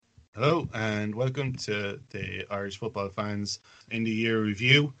Hello and welcome to the Irish Football Fans End of Year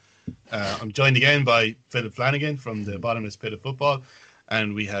Review. I'm joined again by Philip Flanagan from the Bottomless Pit of Football,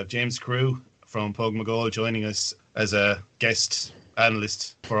 and we have James Carew from Pug McGoal joining us as a guest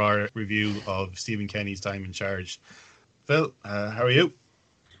analyst for our review of Stephen Kenny's time in charge. Phil, how are you?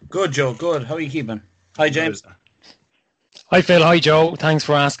 Good, Joe. Good. How are you keeping? Hi, James. Good. Hi, Phil. Hi, Joe. Thanks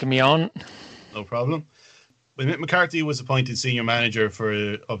for asking me on. No problem. When Mick McCarthy was appointed senior manager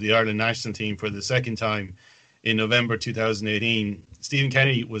of the Ireland national team for the second time in November 2018, Stephen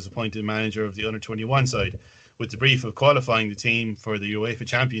Kenny was appointed manager of the under-21 side with the brief of qualifying the team for the UEFA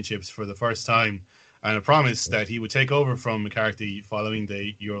Championships for the first time and a promise that he would take over from McCarthy following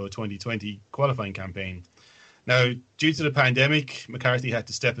the Euro 2020 qualifying campaign. Now, due to the pandemic, McCarthy had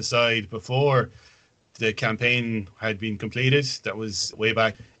to step aside before the campaign had been completed. That was way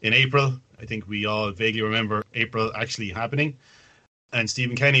back in April. I think we all vaguely remember April actually happening. And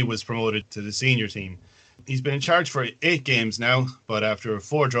Stephen Kenny was promoted to the senior team. He's been in charge for 8 games now, but after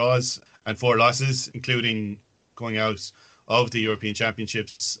 4 draws and 4 losses, including going out of the European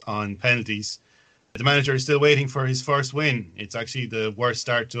Championships on penalties, the manager is still waiting for his first win. It's actually the worst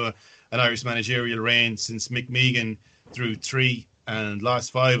start to an Irish managerial reign since Mick Meegan drew 3 and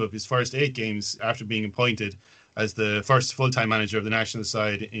lost 5 of his first 8 games after being appointed as the first full-time manager of the national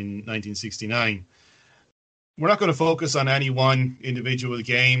side in 1969. We're not going to focus on any one individual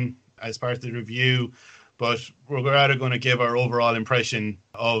game as part of the review, but we're rather going to give our overall impression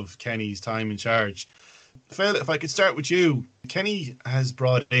of Kenny's time in charge. Phil, if I could start with you. Kenny has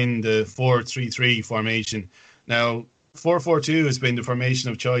brought in the 4-3-3 formation. Now, 4-4-2 has been the formation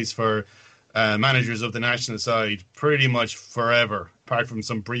of choice for managers of the national side pretty much forever, apart from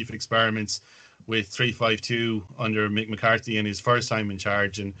some brief experiments with 3-5-2 under Mick McCarthy in his first time in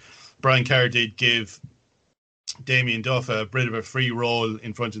charge. And Brian Kerr did give Damien Duff a bit of a free role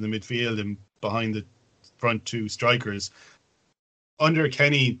in front of the midfield and behind the front 2 strikers. Under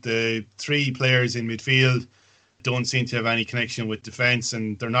Kenny, the 3 players in midfield don't seem to have any connection with defence,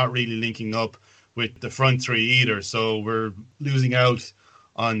 and they're not really linking up with the front 3 either. So we're losing out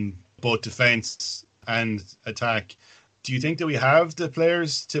on both defence and attack. Do you think that we have the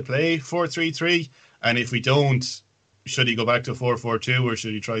players to play 4-3-3? And if we don't, should he go back to 4-4-2 or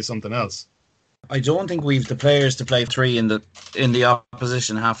should he try something else? I don't think we've the players to play 3 in the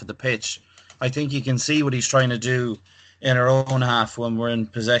opposition half of the pitch. I think you can see what he's trying to do in our own half when we're in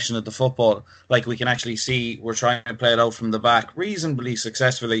possession of the football. Like, we can actually see we're trying to play it out from the back reasonably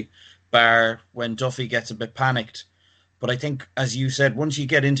successfully, bar when Duffy gets a bit panicked. But I think, as you said, once you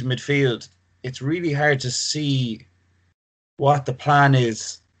get into midfield, it's really hard to see what the plan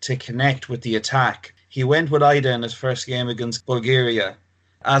is to connect with the attack. He went with Ida in his first game against Bulgaria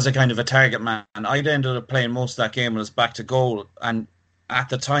as a kind of a target man. And Ida ended up playing most of that game and was back to goal. And at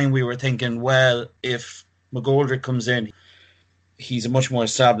the time we were thinking, well, if McGoldrick comes in, he's a much more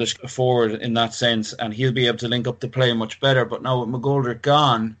established forward in that sense, and he'll be able to link up the play much better. But now with McGoldrick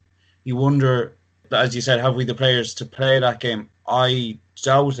gone, you wonder, as you said, have we the players to play that game? I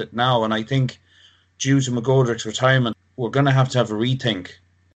doubt it now, and I think due to McGoldrick's retirement, we're going to have a rethink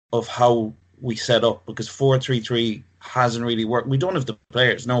of how we set up, because 4-3-3 hasn't really worked. We don't have the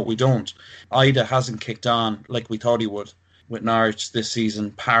players. No, we don't. Ida hasn't kicked on like we thought he would with Norwich this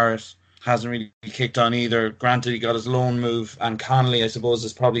season. Parrott hasn't really kicked on either. Granted, he got his loan move, and Connolly, I suppose,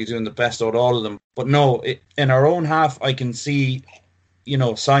 is probably doing the best out of all of them. But no, in our own half, I can see,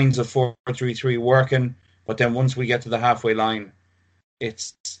 signs of 4-3-3 working. But then once we get to the halfway line,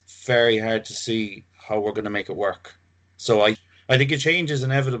 it's very hard to see how we're going to make it work. So I think a change is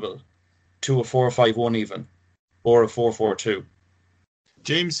inevitable to a 4-5-1 even, or a 4-4-2.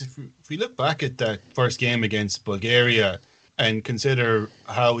 James, if we look back at that first game against Bulgaria and consider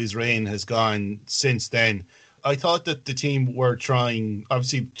how his reign has gone since then, I thought that the team were trying,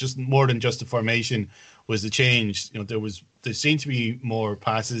 obviously, just more than just the formation was the change. There seemed to be more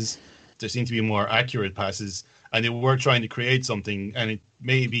passes, there seemed to be more accurate passes, and they were trying to create something. And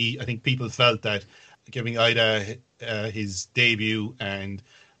I think people felt that giving Ida his debut and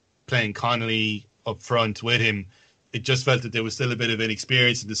playing Connolly up front with him, it just felt that there was still a bit of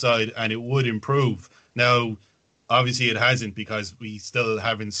inexperience in the side, and it would improve. Now, obviously it hasn't, because we still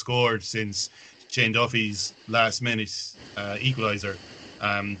haven't scored since Shane Duffy's last minute equaliser.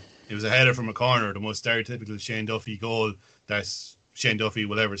 It was a header from a corner, the most stereotypical Shane Duffy goal that Shane Duffy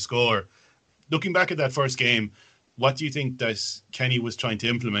will ever score. Looking back at that first game, what do you think that Kenny was trying to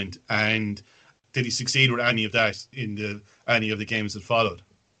implement, and did he succeed with any of that in any of the games that followed?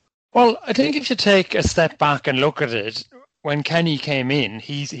 Well, I think if you take a step back and look at it, when Kenny came in,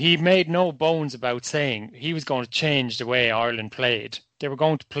 he made no bones about saying he was going to change the way Ireland played. They were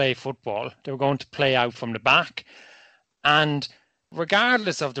going to play football. They were going to play out from the back. And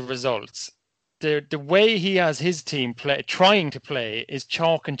regardless of the results, the way he has his team trying to play is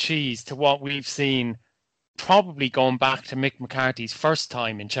chalk and cheese to what we've seen probably going back to Mick McCarthy's first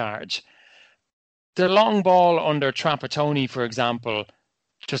time in charge. The long ball under Trapattoni, for example,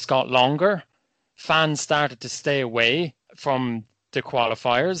 just got longer. Fans started to stay away from the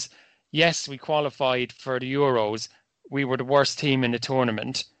qualifiers. Yes, we qualified for the Euros. We were the worst team in the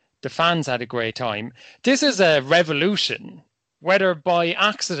tournament. The fans had a great time. This is a revolution, whether by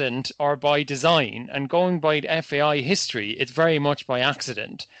accident or by design. And going by the FAI history, it's very much by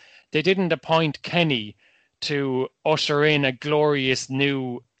accident. They didn't appoint Kenny to usher in a glorious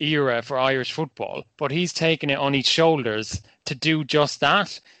new era for Irish football, but he's taken it on his shoulders to do just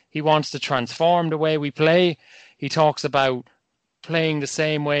that. He wants to transform the way we play. He talks about playing the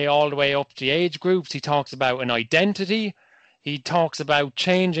same way all the way up the age groups. He talks about an identity. He talks about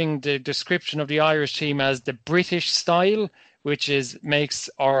changing the description of the Irish team as the British style, which makes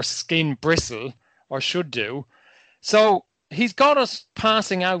our skin bristle, or should do. So he's got us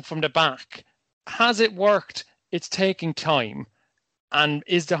passing out from the back. Has it worked? It's taking time. And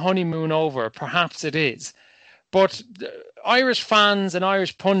is the honeymoon over? Perhaps it is. But Irish fans and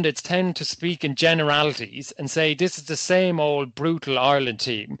Irish pundits tend to speak in generalities and say this is the same old brutal Ireland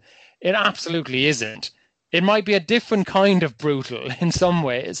team. It absolutely isn't. It might be a different kind of brutal in some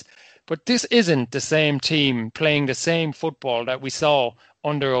ways, but this isn't the same team playing the same football that we saw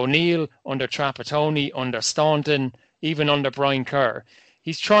under O'Neill, under Trapattoni, under Staunton, even under Brian Kerr.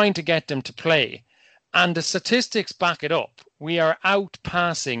 He's trying to get them to play. And the statistics back it up. We are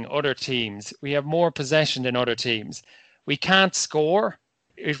outpassing other teams. We have more possession than other teams. We can't score,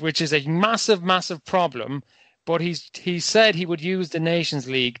 which is a massive, massive problem. But he said he would use the Nations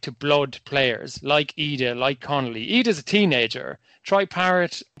League to blood players like Ida, like Connolly. Ida's a teenager. Troy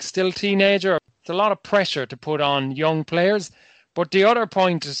Parrott, still teenager. It's a lot of pressure to put on young players. But the other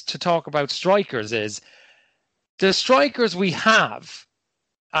point is to talk about strikers is the strikers we have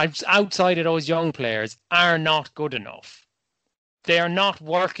outside of those young players are not good enough. They are not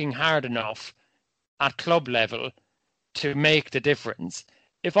working hard enough at club level to make the difference.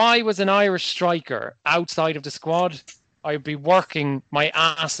 If I was an Irish striker outside of the squad, I'd be working my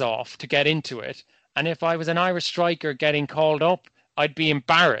ass off to get into it. And if I was an Irish striker getting called up, I'd be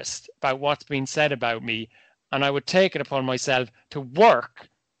embarrassed about what's been said about me. And I would take it upon myself to work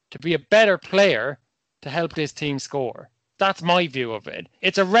to be a better player to help this team score. That's my view of it.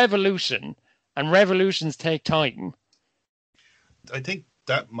 It's a revolution, and revolutions take time. I think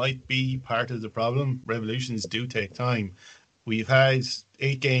that might be part of the problem. Revolutions do take time. We've had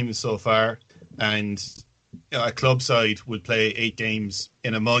 8 games so far, and a club side would play 8 games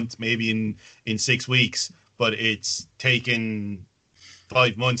in a month, maybe in 6 weeks, but it's taken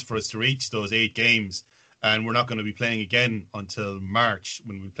 5 months for us to reach those 8 games. And we're not going to be playing again until March,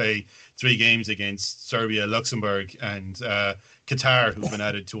 when we play 3 games against Serbia, Luxembourg, and Qatar, who've been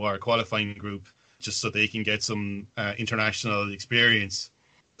added to our qualifying group, just so they can get some international experience.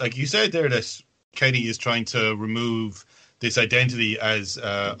 Like you said there, that Kenny is trying to remove this identity as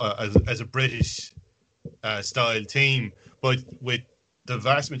a British style team, but with the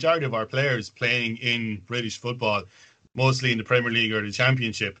vast majority of our players playing in British football, mostly in the Premier League or the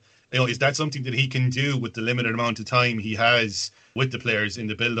Championship, is that something that he can do with the limited amount of time he has with the players in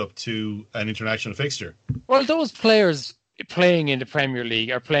the build-up to an international fixture? Well, those players playing in the Premier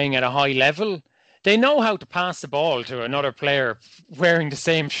League are playing at a high level. They know how to pass the ball to another player wearing the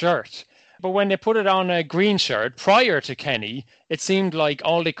same shirt. But when they put it on a green shirt prior to Kenny, it seemed like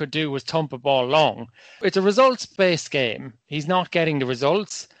all they could do was thump a ball long. It's a results-based game. He's not getting the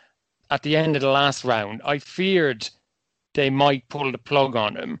results at the end of the last round. I feared they might pull the plug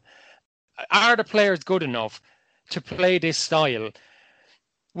on him. Are the players good enough to play this style?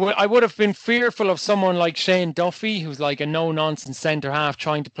 Well, I would have been fearful of someone like Shane Duffy, who's like a no-nonsense centre-half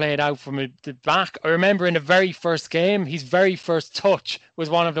trying to play it out from the back. I remember in the very first game, his very first touch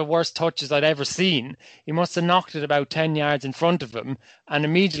was one of the worst touches I'd ever seen. He must have knocked it about 10 yards in front of him and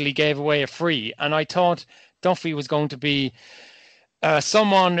immediately gave away a free. And I thought Duffy was going to be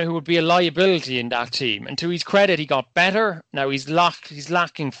someone who would be a liability in that team. And to his credit, he got better. Now he's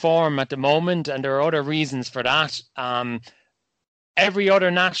lacking form at the moment, and there are other reasons for that. Every other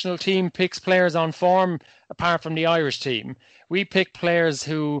national team picks players on form apart from the Irish team. We pick players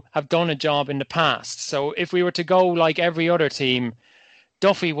who have done a job in the past. So if we were to go like every other team,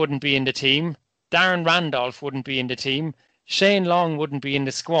 Duffy wouldn't be in the team, Darren Randolph wouldn't be in the team, Shane Long wouldn't be in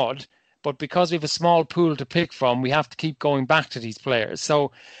the squad, but because we have a small pool to pick from, we have to keep going back to these players.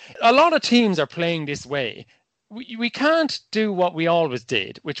 So a lot of teams are playing this way. We can't do what we always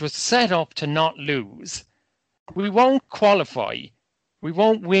did, which was set up to not lose. We won't qualify. We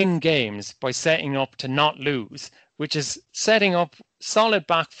won't win games by setting up to not lose, which is setting up solid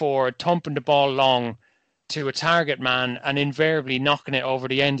back forward, thumping the ball long to a target man and invariably knocking it over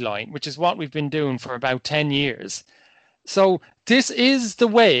the end line, which is what we've been doing for about 10 years. So this is the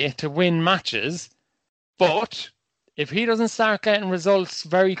way to win matches, but if he doesn't start getting results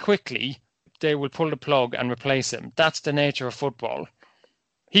very quickly, they will pull the plug and replace him. That's the nature of football.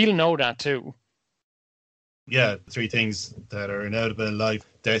 He'll know that too. Yeah, three things that are inevitable in life: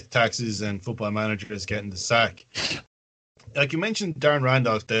 death, taxes, and football managers getting the sack. Like you mentioned Darren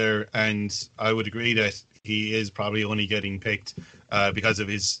Randolph there, and I would agree that he is probably only getting picked because of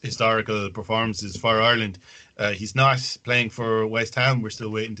his historical performances for Ireland. He's not playing for West Ham. We're still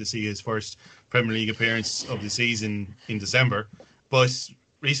waiting to see his first Premier League appearance of the season in December. But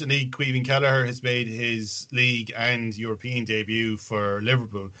recently, Caoimhín Kelleher has made his league and European debut for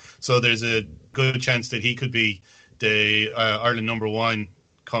Liverpool. So there's a good chance that he could be the Ireland number one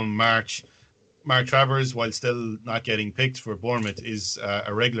come March. Mark Travers, while still not getting picked for Bournemouth, is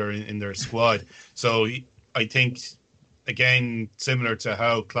a regular in their squad. So I think, again, similar to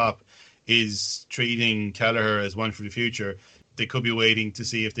how Klopp is treating Kelleher as one for the future, they could be waiting to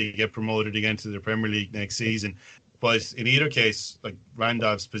see if they get promoted again to the Premier League next season. But in either case, like,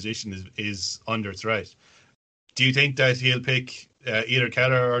 Randolph's position is under threat. Do you think that he'll pick either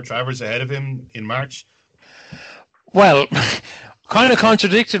Kelleher or Travers ahead of him in March? Well, kind of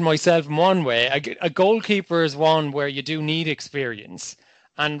contradicted myself in one way. A goalkeeper is one where you do need experience.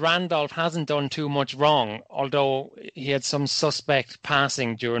 And Randolph hasn't done too much wrong, although he had some suspect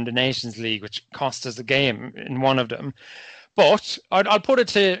passing during the Nations League, which cost us a game in one of them. But I'll put it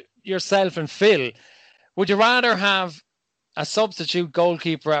to yourself and Phil. Would you rather have a substitute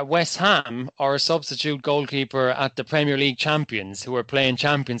goalkeeper at West Ham or a substitute goalkeeper at the Premier League champions who are playing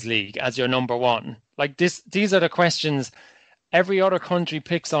Champions League as your number one? Like this, these are the questions every other country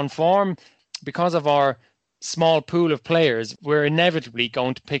picks on form. Because of our small pool of players, we're inevitably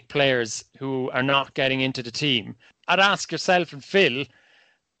going to pick players who are not getting into the team. I'd ask yourself and Phil,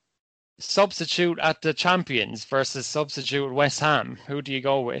 substitute at the champions versus substitute at West Ham. Who do you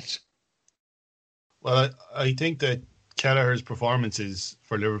go with? Well, I think that Kelleher's performances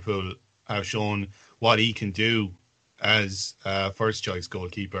for Liverpool have shown what he can do as a first-choice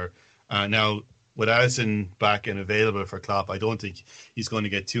goalkeeper. Now, with Alisson back and available for Klopp, I don't think he's going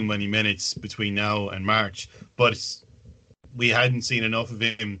to get too many minutes between now and March. But we hadn't seen enough of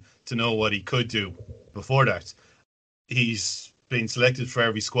him to know what he could do before that. He's been selected for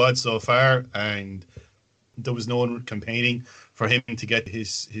every squad so far, and there was no one campaigning for him to get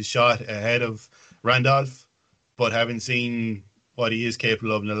his shot ahead of Randolph. But having seen what he is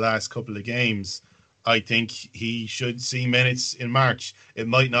capable of in the last couple of games, I think he should see minutes in March. It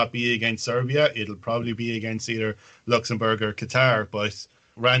might not be against Serbia. It'll probably be against either Luxembourg or Qatar. But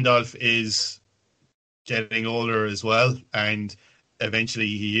Randolph is getting older as well, and eventually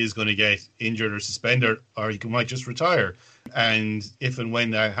he is going to get injured or suspended, or he might just retire. And if and when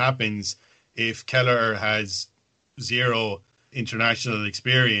that happens, if Kelleher has zero international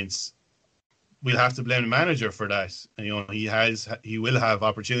experience, we'll have to blame the manager for that. You know, he will have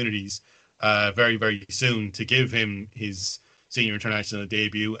opportunities very, very soon to give him his senior international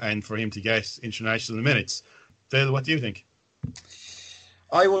debut and for him to get international minutes. Phil, what do you think?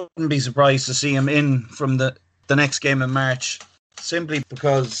 I wouldn't be surprised to see him in from the next game in March, simply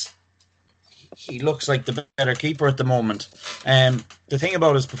because he looks like the better keeper at the moment. The thing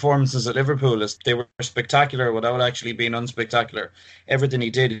about his performances at Liverpool is they were spectacular without actually being unspectacular. Everything he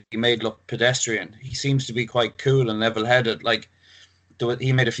did, he made look pedestrian. He seems to be quite cool and level-headed. Like,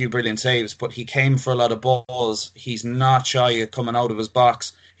 he made a few brilliant saves, but he came for a lot of balls. He's not shy of coming out of his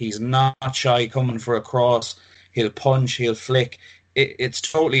box. He's not shy coming for a cross. He'll punch, he'll flick. It's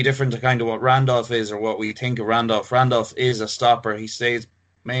totally different to kind of what Randolph is or what we think of Randolph. Randolph is a stopper. He stays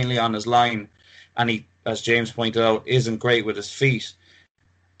mainly on his line, and he, as James pointed out, isn't great with his feet.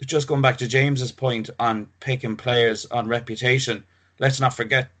 Just going back to James's point on picking players on reputation, let's not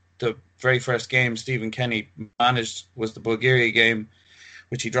forget the very first game Stephen Kenny managed was the Bulgaria game,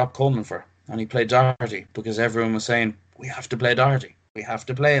 which he dropped Coleman for, and he played Doherty because everyone was saying, we have to play Doherty. We have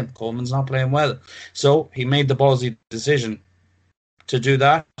to play him. Coleman's not playing well. So he made the ballsy decision to do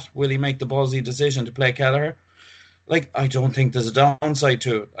that. Will he make the ballsy decision to play Kelleher? Like, I don't think there's a downside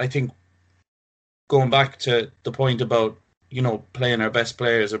to it. I think going back to the point about, you know, playing our best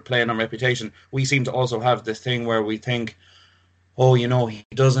players or playing on reputation, we seem to also have this thing where we think oh, he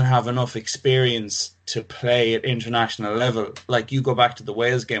doesn't have enough experience to play at international level. Like, you go back to the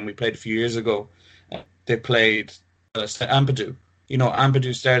Wales game we played a few years ago, they played Ampadu.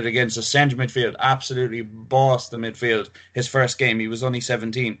 Ampadu started against a centre midfield, absolutely bossed the midfield. His first game, he was only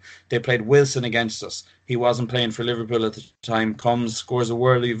 17. They played Wilson against us. He wasn't playing for Liverpool at the time. Comes, scores a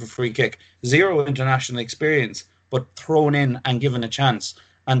worldie of a free kick. Zero international experience, but thrown in and given a chance.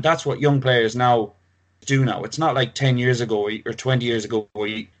 And that's what young players now do now. It's not like 10 years ago or 20 years ago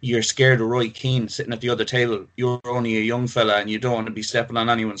where you're scared of Roy Keane sitting at the other table. You're only a young fella and you don't want to be stepping on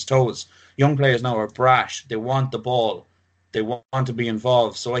anyone's toes. Young players now are brash. They want the ball. They want to be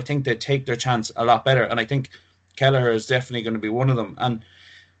involved. So I think they take their chance a lot better. And I think Kelleher is definitely going to be one of them. And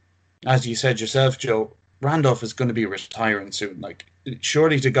as you said yourself, Joe, Randolph is going to be retiring soon. Like,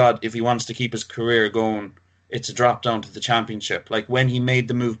 surely to God, if he wants to keep his career going, it's a drop down to the Championship. Like, when he made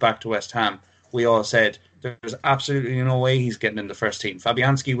the move back to West Ham, we all said there's absolutely no way he's getting in the first team.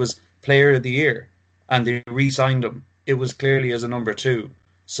 Fabianski was Player of the Year, and they re-signed him. It was clearly as a number 2.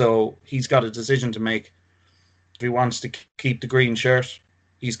 So he's got a decision to make. If he wants to keep the green shirt,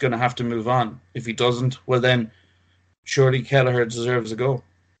 he's going to have to move on. If he doesn't, well then, surely Kelleher deserves a go,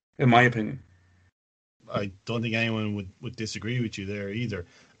 in my opinion. I don't think anyone would disagree with you there either.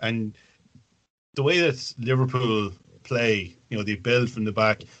 And the way that Liverpool play, they build from the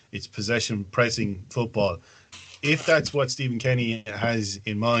back, it's possession, pressing football. If that's what Stephen Kenny has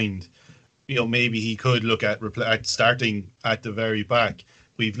in mind, maybe he could look at starting at the very back.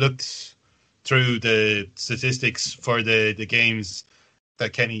 We've looked through the statistics for the games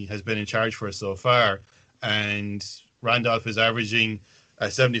that Kenny has been in charge for so far, and Randolph is averaging a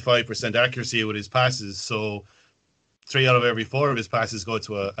 75% accuracy with his passes. So 3 out of every 4 of his passes go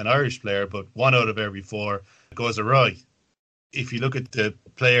to an Irish player, but 1 out of every 4 goes awry. If you look at the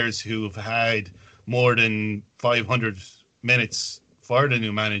players who have had more than 500 minutes for the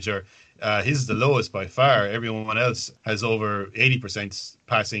new manager, his is the lowest by far. Everyone else has over 80%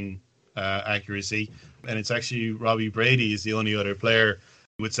 passing accuracy, and it's actually Robbie Brady is the only other player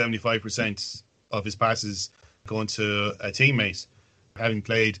with 75% of his passes going to a teammate, having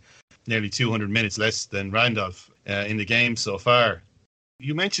played nearly 200 minutes less than Randolph in the game so far.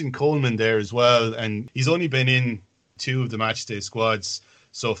 You mentioned Coleman there as well, and he's only been in 2 of the matchday squads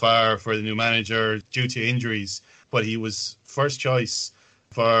so far for the new manager due to injuries, but he was first choice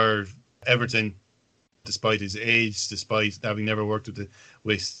for Everton despite his age, despite having never worked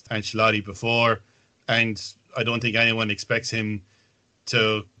with Ancelotti before. And I don't think anyone expects him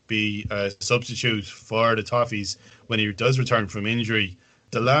to be a substitute for the Toffees when he does return from injury.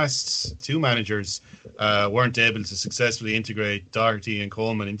 The last 2 managers weren't able to successfully integrate Doherty and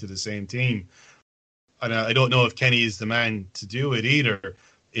Coleman into the same team. And I don't know if Kenny is the man to do it either.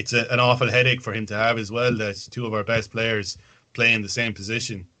 It's an awful headache for him to have as well, that 2 of our best players play in the same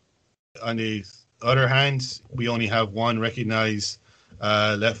position. On the other hand, we only have one recognised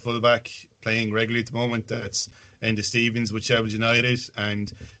left fullback playing regularly at the moment. That's Enda Stevens with Sheffield United.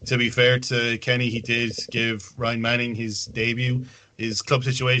 And to be fair to Kenny, he did give Ryan Manning his debut. His club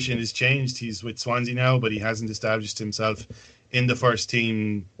situation has changed. He's with Swansea now, but he hasn't established himself in the first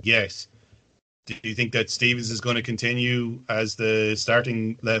team yet. Do you think that Stevens is going to continue as the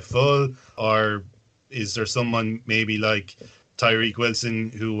starting left full, or is there someone maybe like Tyreek Wilson,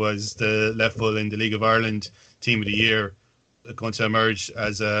 who was the left full in the League of Ireland Team of the Year, going to emerge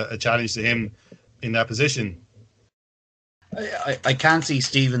as a challenge to him in that position? I can't see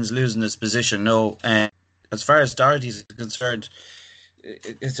Stevens losing his position, no. As far as Doherty's concerned,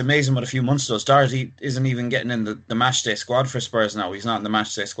 it's amazing what a few months does. Doherty isn't even getting in the matchday squad for Spurs now. He's not in the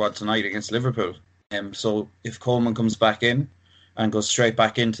matchday squad tonight against Liverpool. So if Coleman comes back in and goes straight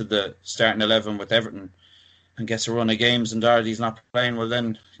back into the starting 11 with Everton and gets a run of games and Doherty's not playing, well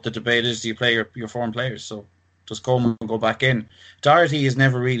then the debate is, do you play your foreign players? So does Coleman go back in? Doherty has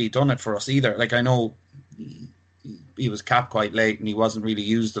never really done it for us either. Like, I know he was capped quite late and he wasn't really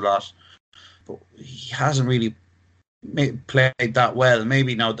used a lot, but he hasn't really played that well.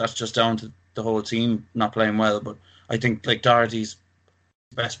 Maybe now that's just down to the whole team not playing well, but I think like Doherty's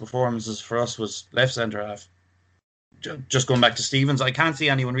best performances for us was left centre half. Just going back to Stevens, I can't see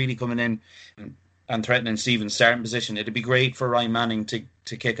anyone really coming in and threatening Stevens' starting position. It'd be great for Ryan Manning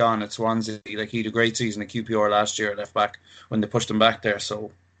to kick on at Swansea. Like, he had a great season at QPR last year at left back when they pushed him back there.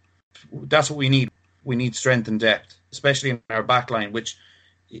 So that's what we need. We need strength and depth, especially in our back line, which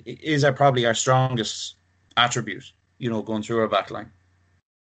is probably our strongest attribute, going through our back line.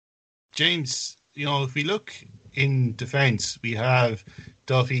 James, if we look in defence, we have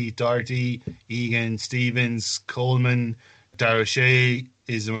Duffy, Doherty, Egan, Stevens, Coleman, Darragh Shea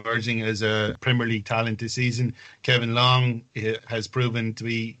is emerging as a Premier League talent this season. Kevin Long has proven to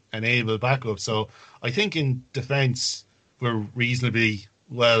be an able backup. So I think in defence, we're reasonably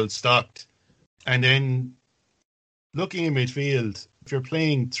well stocked. And then looking in midfield, if you're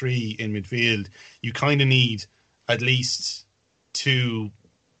playing three in midfield, you kind of need at least two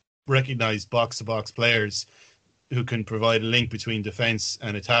recognised box-to-box players who can provide a link between defence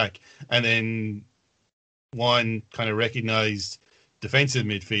and attack, and then one kind of recognised defensive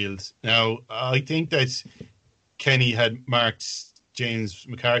midfield. Now, I think that Kenny had marked James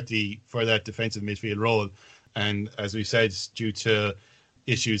McCarthy for that defensive midfield role, and as we said, due to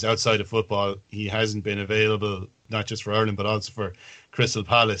issues outside of football, he hasn't been available, not just for Ireland, but also for Crystal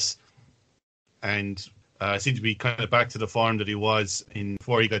Palace. And seemed to be kind of back to the form that he was in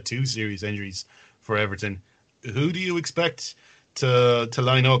before he got two serious injuries for Everton. Who do you expect to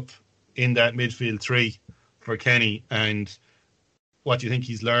line up in that midfield three for Kenny, and what do you think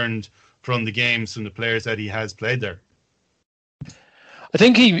he's learned from the games, from the players that he has played there? I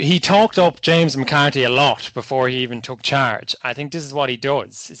think he talked up James McCarthy a lot before he even took charge. I think this is what he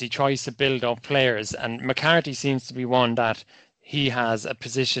does, is he tries to build up players, and McCarthy seems to be one that he has a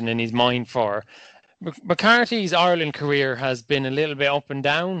position in his mind for. McCarthy's Ireland career has been a little bit up and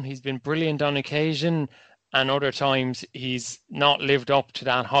down. He's been brilliant on occasion, and other times he's not lived up to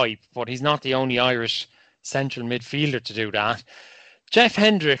that hype, but he's not the only Irish central midfielder to do that. Jeff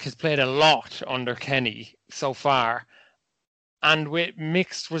Hendrick has played a lot under Kenny so far, and with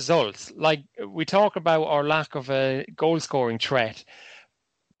mixed results. Like, we talk about our lack of a goal-scoring threat,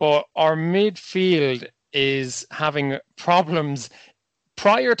 but our midfield is having problems.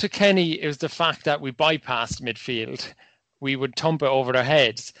 Prior to Kenny, it was the fact that we bypassed midfield. We would thump it over their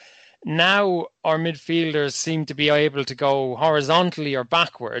heads. Now our midfielders seem to be able to go horizontally or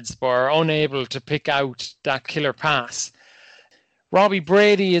backwards, but are unable to pick out that killer pass. Robbie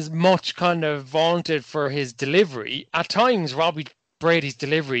Brady is much kind of vaunted for his delivery. At times, Robbie Brady's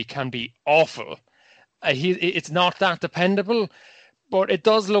delivery can be awful. It's not that dependable, but it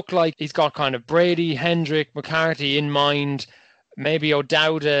does look like he's got kind of Brady, Hendrick, McCarthy in mind, maybe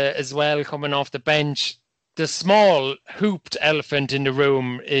O'Dowda as well coming off the bench. The small hooped elephant in the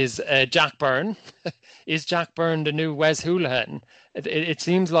room is Jack Byrne. Is Jack Byrne the new Wes Hoolahan? It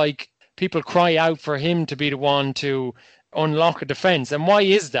seems like people cry out for him to be the one to unlock a defence. And why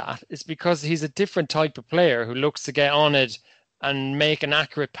is that? It's because he's a different type of player who looks to get on it and make an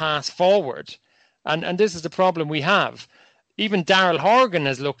accurate pass forward. And this is the problem we have. Even Daryl Horgan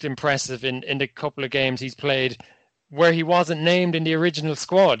has looked impressive in the couple of games he's played where he wasn't named in the original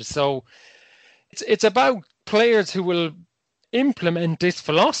squad. So it's about players who will implement this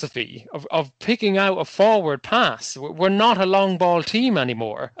philosophy of picking out a forward pass. We're not a long ball team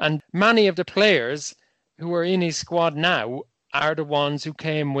anymore. And many of the players who are in his squad now are the ones who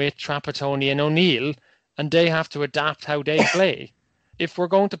came with Trapattoni and O'Neill, and they have to adapt how they play. If we're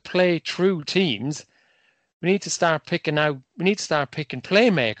going to play true teams, we need to start picking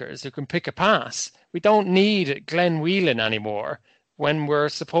playmakers who can pick a pass. We don't need Glenn Whelan anymore when we're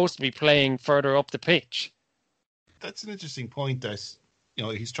supposed to be playing further up the pitch. That's an interesting point, that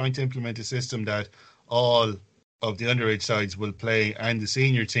he's trying to implement a system that all of the underage sides will play and the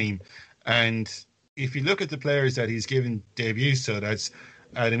senior team. And if you look at the players that he's given debuts to, that's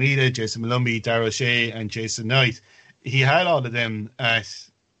Adam Ida, Jason Malumbi, Darragh Shea and Jason Knight, he had all of them at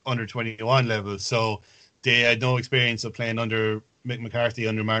under 21 level. So they had no experience of playing under Mick McCarthy,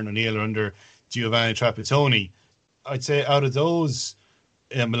 under Martin O'Neill or under Giovanni Trapattoni. I'd say out of those,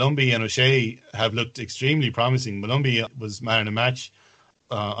 Malumbi and O'Shea have looked extremely promising. Malumbi was man of the match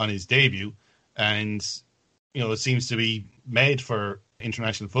on his debut, and it seems to be made for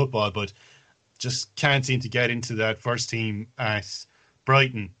international football, but just can't seem to get into that first team at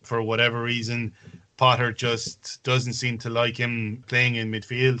Brighton for whatever reason. Potter just doesn't seem to like him playing in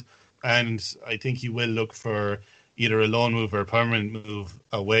midfield, and I think he will look for either a loan move or a permanent move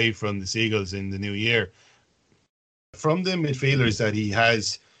away from the Seagulls in the new year. From the midfielders that he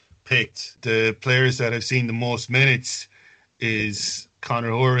has picked, the players that have seen the most minutes is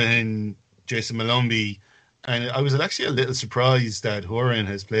Conor Horan, Jason Malumbi, and I was actually a little surprised that Horan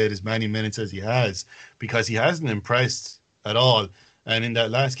has played as many minutes as he has, because he hasn't impressed at all. And in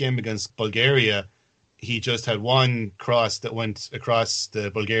that last game against Bulgaria, he just had one cross that went across the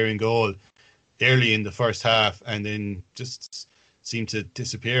Bulgarian goal early in the first half and then just seemed to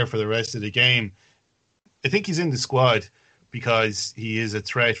disappear for the rest of the game. I think he's in the squad because he is a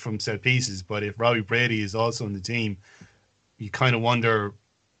threat from set pieces, but if Robbie Brady is also in the team, you kind of wonder,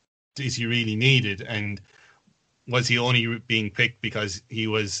 is he really needed? And was he only being picked because he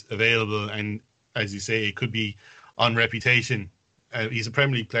was available? And as you say, it could be on reputation. He's a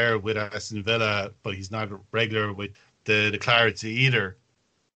Premier League player with Aston Villa, but he's not a regular with the Clarets either.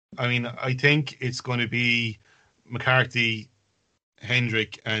 I mean, I think it's going to be McCarthy,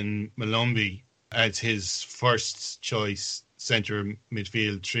 Hendrick and Malumbi as his first choice centre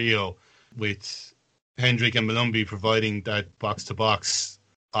midfield trio, with Hendrick and Malumbi providing that box-to-box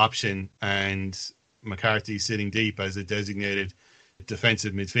option and McCarthy sitting deep as a designated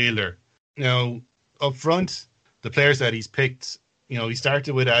defensive midfielder. Now, up front, the players that he's picked, he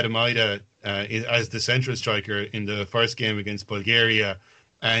started with Adam Ida as the central striker in the first game against Bulgaria,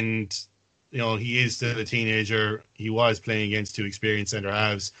 and he is still a teenager. He was playing against two experienced centre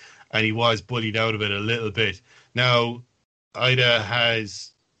halves, and he was bullied out of it a little bit. Now, Ida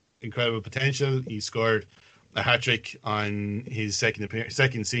has incredible potential. He scored a hat-trick on his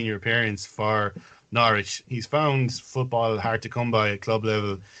second senior appearance for Norwich. He's found football hard to come by at club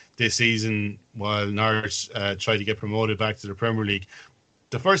level this season while Norwich tried to get promoted back to the Premier League.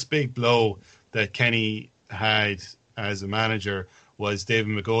 The first big blow that Kenny had as a manager was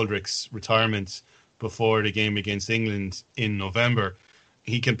David McGoldrick's retirement before the game against England in November.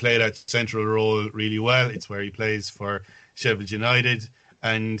 He can play that central role really well. It's where he plays for Sheffield United,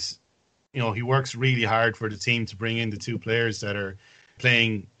 and he works really hard for the team to bring in the two players that are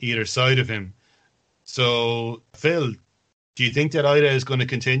playing either side of him. So, Phil, do you think that Ida is going to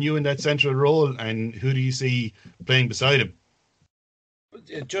continue in that central role, and who do you see playing beside him?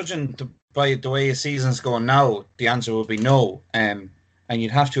 Judging by the way his season's going now, the answer would be no. And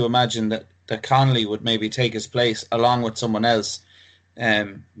you'd have to imagine that Connolly would maybe take his place along with someone else,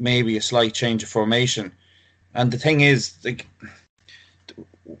 maybe a slight change of formation. And the thing is,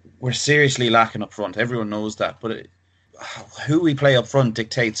 we're seriously lacking up front. Everyone knows that. But who we play up front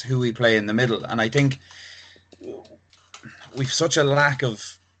dictates who we play in the middle. And I think we've such a lack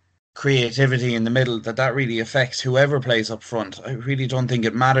of creativity in the middle that really affects whoever plays up front. I really don't think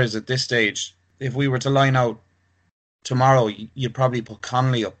it matters at this stage. If we were to line out tomorrow, you'd probably put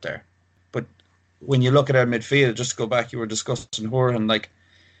Connolly up there. But when you look at our midfield, just to go back, you were discussing Horan,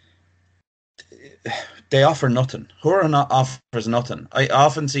 they offer nothing. Horan offers nothing. I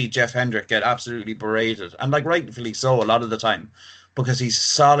often see Jeff Hendrick get absolutely berated, and rightfully so a lot of the time, because he's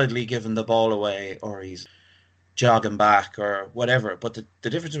solidly giving the ball away or he's jogging back or whatever. But the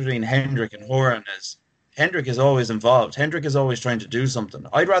difference between Hendrick and Horan is Hendrick is always involved. Hendrick is always trying to do something.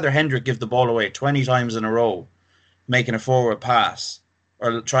 I'd rather Hendrick give the ball away 20 times in a row, making a forward pass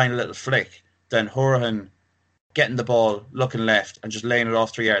or trying a little flick, than Horan getting the ball, looking left and just laying it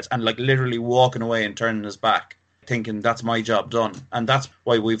off 3 yards and literally walking away and turning his back, thinking that's my job done. And that's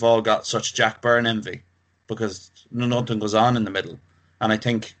why we've all got such Jack Byrne envy, because nothing goes on in the middle. And I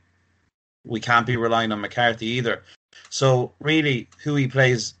think we can't be relying on McCarthy either. So really, who he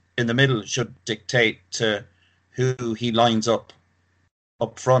plays in the middle should dictate to who he lines up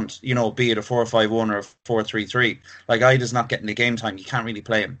front, be it a 4-5-1 or a 4-3-3. Ida's not getting the game time. You can't really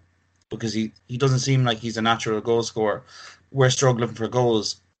play him because he doesn't seem like he's a natural goal scorer. We're struggling for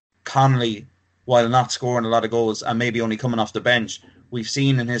goals. Connolly, while not scoring a lot of goals and maybe only coming off the bench, we've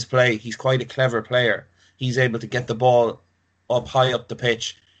seen in his play, he's quite a clever player. He's able to get the ball up high up the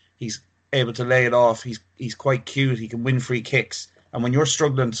pitch. He's able to lay it off. He's quite cute. He can win free kicks. And when you're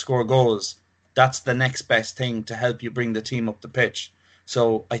struggling to score goals, that's the next best thing to help you bring the team up the pitch.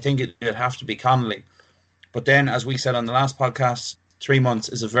 So I think it'd have to be Connolly. But then, as we said on the last podcast, 3 months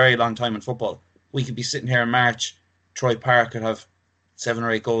is a very long time in football. We could be sitting here in March, Troy Parrott could have 7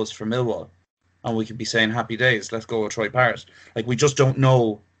 or 8 goals for Millwall, and we could be saying happy days, let's go with Troy Parrott. We just don't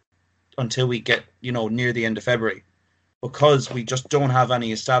know until we get, near the end of February, because we just don't have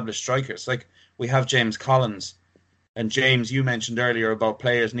any established strikers. We have James Collins, and James, you mentioned earlier about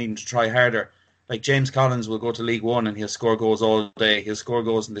players needing to try harder. James Collins will go to League One and he'll score goals all day. He'll score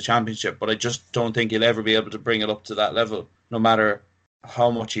goals in the Championship, but I just don't think he'll ever be able to bring it up to that level, no matter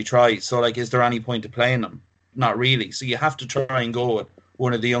how much he tries. So, is there any point to playing him? Not really. So you have to try and go with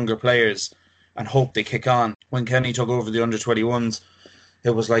one of the younger players and hope they kick on. When Kenny took over the under-21s, it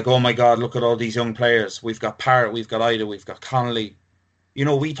was oh my God, look at all these young players. We've got Parrott, we've got Ida, we've got Connolly.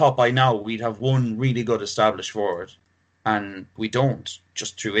 We thought by now we'd have one really good established forward. And we don't,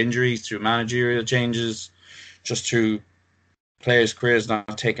 just through injuries, through managerial changes, just through players' careers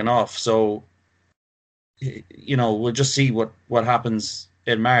not taking off. So, we'll just see what happens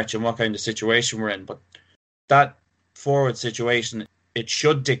in March and what kind of situation we're in. But that forward situation, it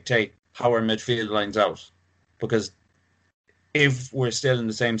should dictate how our midfield lines out. Because if we're still in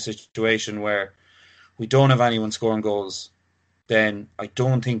the same situation where we don't have anyone scoring goals, then I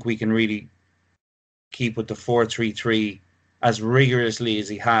don't think we can really keep with the 4-3-3 as rigorously as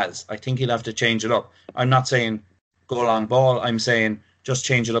he has. I think he'll have to change it up. I'm not saying go long ball. I'm saying just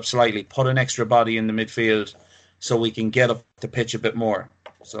change it up slightly, put an extra body in the midfield so we can get up the pitch a bit more.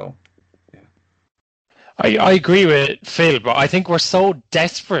 So, yeah. I agree with Phil, but I think we're so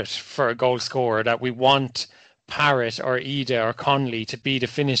desperate for a goal scorer that we want Parrott or Ida or Conley to be the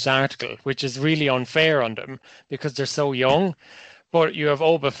finished article, which is really unfair on them because they're so young. But you have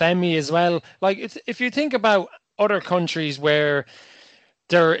Obafemi as well. Like, if you think about other countries where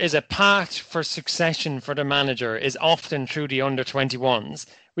there is a path for succession for the manager is often through the under-21s.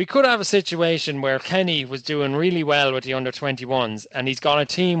 We could have a situation where Kenny was doing really well with the under-21s and he's got a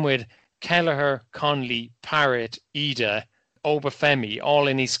team with Kelleher, Conley, Parrott, Ida, Obafemi all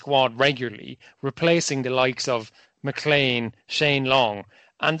in his squad regularly, replacing the likes of McLean, Shane Long.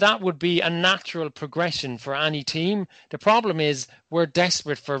 And that would be a natural progression for any team. The problem is we're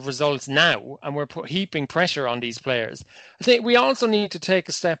desperate for results now and we're heaping pressure on these players. I think we also need to take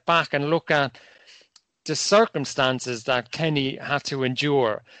a step back and look at the circumstances that Kenny had to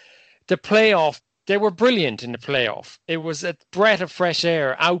endure. The playoff, they were brilliant in the playoff. It was a breath of fresh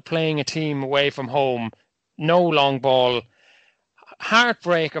air, outplaying a team away from home, no long ball,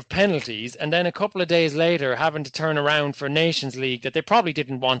 heartbreak of penalties, and then a couple of days later having to turn around for Nations League that they probably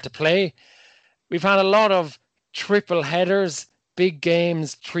didn't want to play. We've had a lot of triple headers, big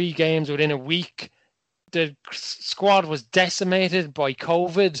games, 3 games within a week. The squad was decimated by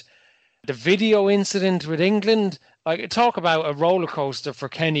COVID. The video incident with England. I talk about a roller coaster for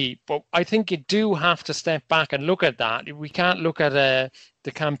Kenny, but I think you do have to step back and look at that. We can't look at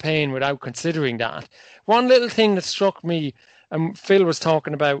the campaign without considering that. One little thing that struck me, and Phil was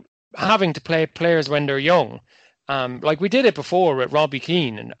talking about having to play players when they're young. Like we did it before with Robbie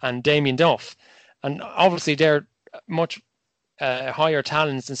Keane and Damien Duff. And obviously they're much higher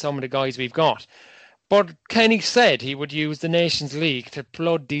talents than some of the guys we've got. But Kenny said he would use the Nations League to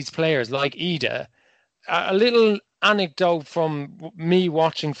flood these players like Ida. A little anecdote from me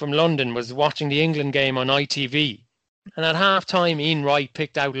watching from London was watching the England game on ITV. And at half-time, Ian Wright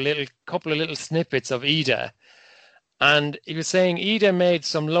picked out a couple of little snippets of Ida. And he was saying Ida made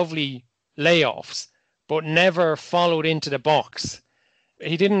some lovely layoffs, but never followed into the box.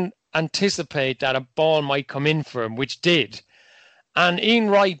 He didn't anticipate that a ball might come in for him, which did. And Ian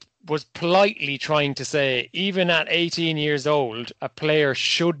Wright was politely trying to say, even at 18 years old, a player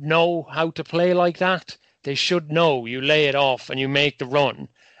should know how to play like that. They should know you lay it off and you make the run. And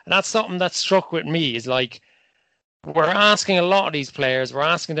that's something that struck with me, is like, we're asking a lot of these players, we're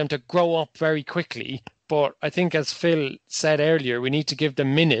asking them to grow up very quickly. But I think, as Phil said earlier, we need to give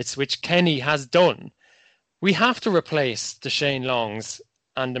them minutes, which Kenny has done. We have to replace the Shane Longs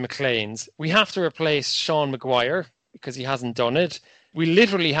and the McLeans. We have to replace Sean Maguire because he hasn't done it. We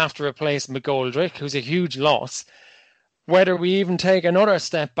literally have to replace McGoldrick, who's a huge loss. Whether we even take another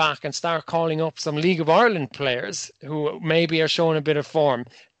step back and start calling up some League of Ireland players who maybe are showing a bit of form.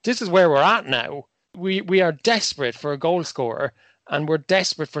 This is where we're at now. We are desperate for a goal scorer. And we're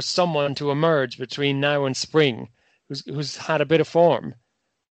desperate for someone to emerge between now and spring who's had a bit of form.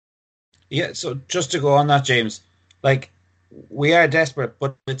 Yeah, so just to go on that, James, like, we are desperate,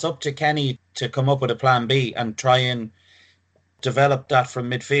 but it's up to Kenny to come up with a plan B and try and develop that from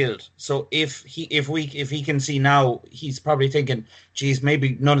midfield. So if he can see now, he's probably thinking, geez,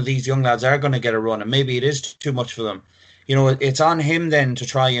 maybe none of these young lads are going to get a run, and maybe it is too much for them. You know, it's on him then to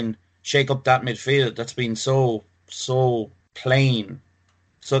try and shake up that midfield that's been so plain.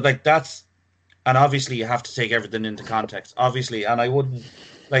 So like that's, and obviously you have to take everything into context, obviously, and I wouldn't,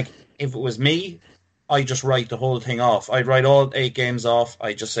 like, if it was me, I'd just write the whole thing off. I'd write all 8 games off.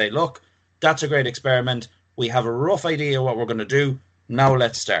 I'd just say, look, that's a great experiment. We have a rough idea what we're going to do. Now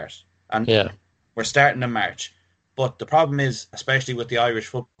let's start. And we're starting in March. But the problem is, especially with the Irish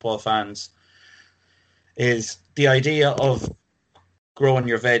football fans, is the idea of growing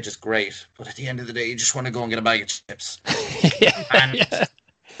your veg is great, but at the end of the day, you just want to go and get a bag of chips.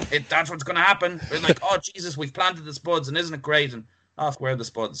 That's what's going to happen. We're like, oh, Jesus, we've planted the spuds, and isn't it great? And off, where are the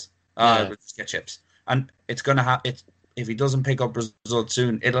spuds? We'll just get chips. And it's going to happen. If he doesn't pick up results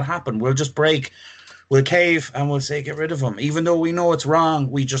soon, it'll happen. We'll just break. We'll cave, and we'll say, get rid of him. Even though we know it's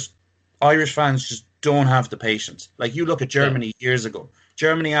wrong, Irish fans just don't have the patience. Like, you look at Germany years ago.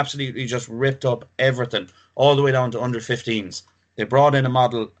 Germany absolutely just ripped up everything, all the way down to under 15s. They brought in a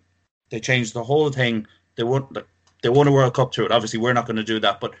model. They changed the whole thing. They won a World Cup through it. Obviously, we're not going to do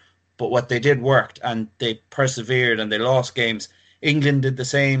that. But what they did worked, and they persevered, and they lost games. England did the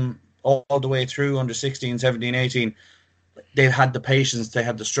same all the way through under 16, 17, 18. They had the patience. They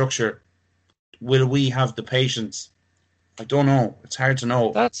had the structure. Will we have the patience? I don't know. It's hard to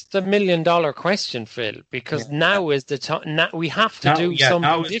know. That's the $1 million question, Phil, because now is the time. We have to do something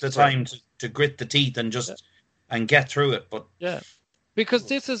now is different. the time to grit the teeth and just and get through it. But yeah,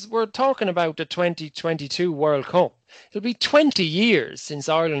 because we're talking about the 2022 World Cup. It'll be 20 years since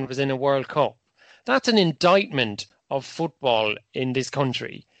Ireland was in a World Cup. That's an indictment of football in this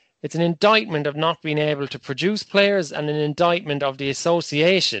country. It's an indictment of not being able to produce players, and an indictment of the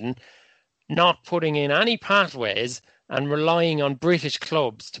association not putting in any pathways and relying on British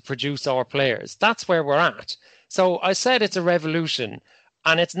clubs to produce our players. That's where we're at. So I said it's a revolution,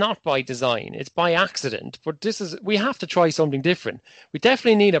 and it's not by design, it's by accident. But we have to try something different. We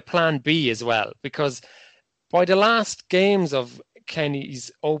definitely need a plan B as well, because by the last games of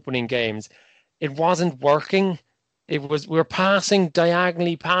Kenny's opening games, it wasn't working. We were passing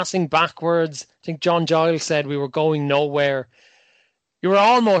diagonally, passing backwards. I think John Giles said we were going nowhere. You were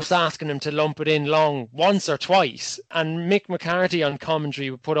almost asking him to lump it in long once or twice. And Mick McCarthy on commentary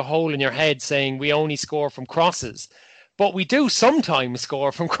would put a hole in your head saying we only score from crosses. But we do sometimes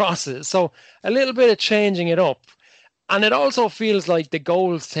score from crosses. So a little bit of changing it up. And it also feels like the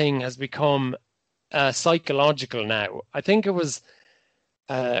goals thing has become psychological now. I think it was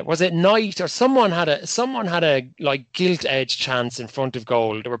it Knight or someone had a like gilt edge chance in front of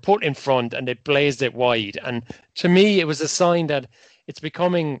goal. They were put in front and they blazed it wide. And to me, it was a sign that it's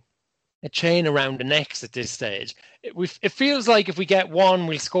becoming a chain around the necks at this stage. It feels like if we get one,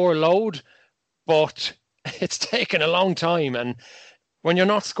 we'll score a load, but it's taken a long time. And when you're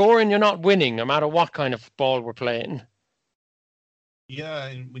not scoring, you're not winning, no matter what kind of ball we're playing. Yeah,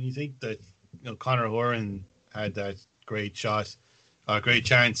 and when you think that Conor Horan had that great shot, a great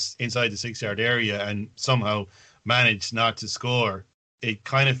chance inside the 6-yard area and somehow managed not to score, it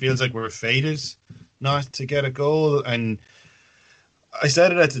kind of feels like we're fated not to get a goal. And I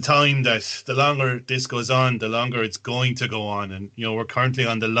said it at the time that the longer this goes on, the longer it's going to go on. And, we're currently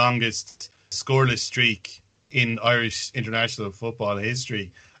on the longest scoreless streak in Irish international football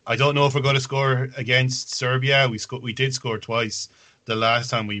history. I don't know if we're going to score against Serbia. We did score twice the last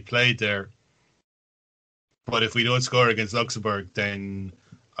time we played there. But if we don't score against Luxembourg, then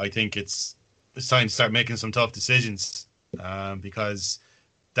I think it's time to start making some tough decisions, because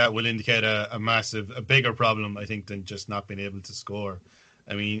that will indicate a bigger problem, I think, than just not being able to score.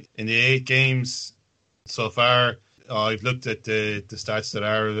 I mean, in the 8 games so far, I've looked at the stats that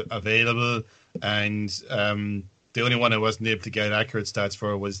are available, and the only one I wasn't able to get accurate stats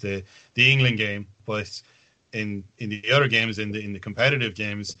for was the England game. But in the other games, in the competitive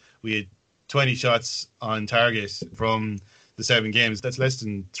games, we had 20 shots on target from the 7 games. That's less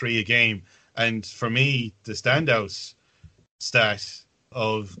than 3 a game. And for me, the standout stat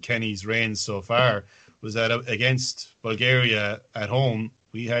of Kenny's reign so far was that against Bulgaria at home,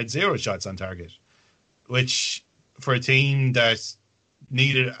 we had 0 shots on target, which for a team that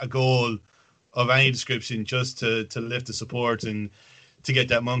needed a goal of any description just to lift the support and to get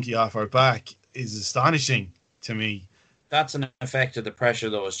that monkey off our back is astonishing to me. That's an effect of the pressure,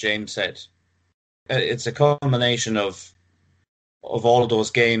 though, as James said. It's a culmination of all of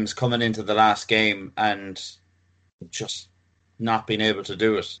those games coming into the last game and just not being able to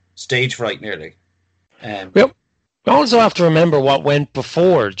do it. Stage fright, nearly. We also have to remember what went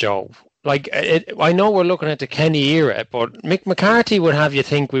before, Joe. I know we're looking at the Kenny era, but Mick McCarthy would have you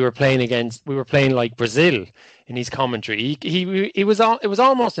think we were playing like Brazil in his commentary. It was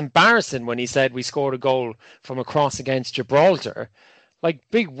almost embarrassing when he said we scored a goal from a cross against Gibraltar. Like,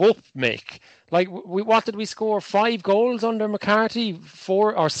 big whoop, Mick. Like, what did we score? 5 goals under McCarthy?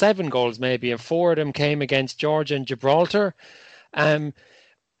 4 or 7 goals maybe, and 4 of them came against Georgia and Gibraltar.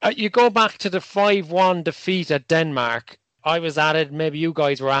 You go back to the 5-1 defeat at Denmark. I was at it. Maybe you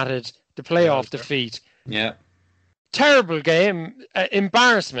guys were at it. The playoff defeat. Yeah. Terrible game.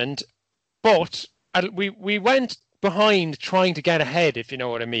 Embarrassment. But we went behind trying to get ahead, if you know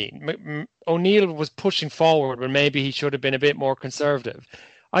what I mean. O'Neill was pushing forward when maybe he should have been a bit more conservative.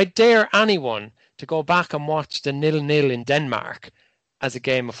 I dare anyone to go back and watch the 0-0 in Denmark as a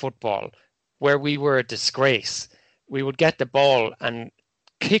game of football, where we were a disgrace. We would get the ball and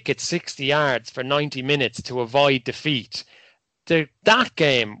kick it 60 yards for 90 minutes to avoid defeat. That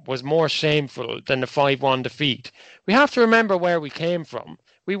game was more shameful than the 5-1 defeat. We have to remember where we came from.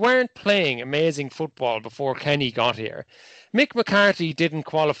 We weren't playing amazing football before Kenny got here. Mick McCarthy didn't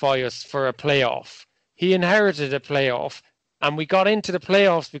qualify us for a playoff. He inherited a playoff, and we got into the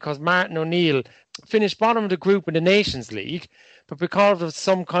playoffs because Martin O'Neill finished bottom of the group in the Nations League, but because of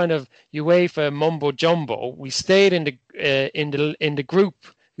some kind of UEFA mumbo jumbo, we stayed in the group.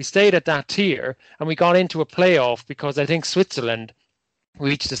 We stayed at that tier, and we got into a playoff because I think Switzerland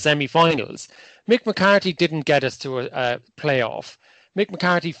reached the semi-finals. Mick McCarthy didn't get us to a playoff. Mick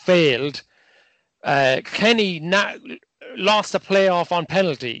McCarthy failed. Kenny lost a playoff on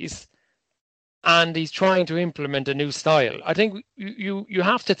penalties. and he's trying to implement a new style. I think you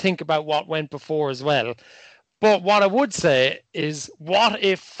have to think about what went before as well. But what I would say is, what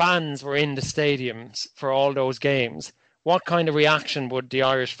if fans were in the stadiums for all those games? What kind of reaction would the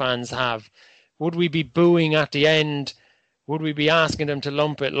Irish fans have? Would we be booing at the end? Would we be asking them to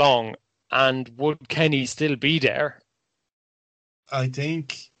lump it long? And would Kenny still be there? I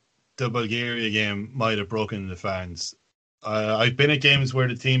think the Bulgaria game might have broken the fans. I've been at games where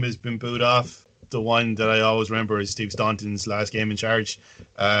the team has been booed off. The one that I always remember is Steve Staunton's last game in charge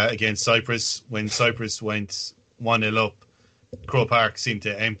against Cyprus. When Cyprus went 1-0 up, Croke Park seemed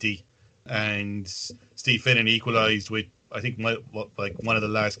to empty, and Steve Finnan equalised with, I think, one of the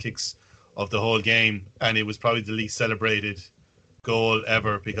last kicks of the whole game, and it was probably the least celebrated goal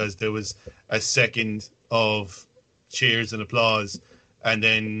ever because there was a second of cheers and applause, and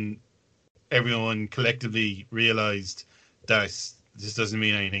then everyone collectively realised that this doesn't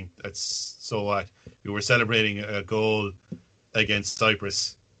mean anything. That's so what? We were celebrating a goal against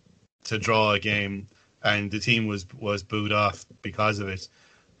Cyprus to draw a game, and the team was booed off because of it.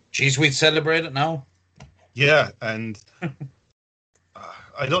 Jeez, we'd celebrate it now. Yeah, and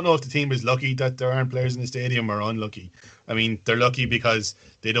I don't know if the team is lucky that there aren't players in the stadium or unlucky. I mean, they're lucky because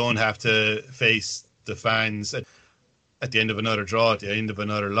they don't have to face the fans at the end of another draw, at the end of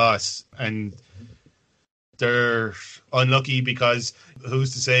another loss. And they're unlucky because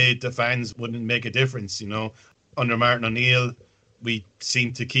who's to say the fans wouldn't make a difference, you know? Under Martin O'Neill, we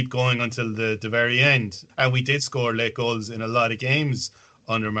seemed to keep going until the very end. And we did score late goals in a lot of games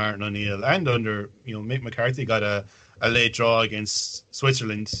under Martin O'Neill, and under, Mick McCarthy got a late draw against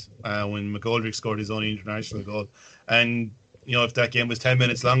Switzerland when McGoldrick scored his own international goal. And, if that game was 10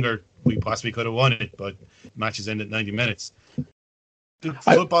 minutes longer, we possibly could have won it, but matches ended 90 minutes. The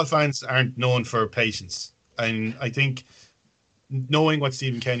football fans aren't known for patience. And I think knowing what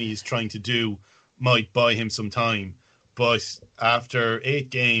Stephen Kenny is trying to do might buy him some time. But after 8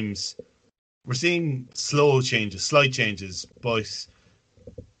 games, we're seeing slight changes, but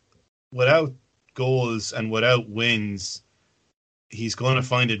without goals and without wins, he's going to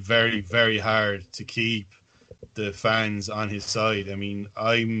find it very, very hard to keep the fans on his side. I mean,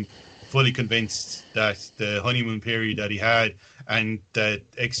 I'm fully convinced that the honeymoon period that he had and that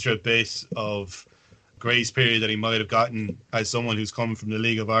extra bit of grace period that he might have gotten as someone who's come from the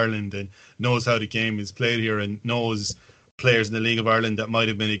League of Ireland and knows how the game is played here and knows players in the League of Ireland that might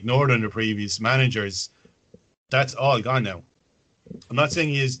have been ignored under previous managers, that's all gone now. I'm not saying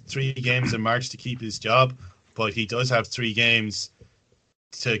he has 3 games in March to keep his job, but he does have 3 games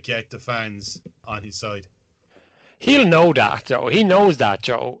to get the fans on his side. He'll know that, though. He knows that,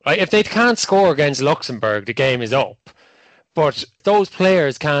 Joe. Like, if they can't score against Luxembourg, the game is up. But those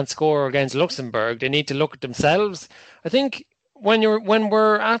players can't score against Luxembourg. They need to look at themselves. I think when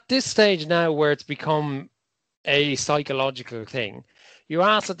we're at this stage now where it's become a psychological thing, you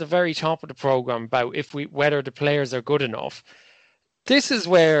asked at the very top of the program about whether the players are good enough. This is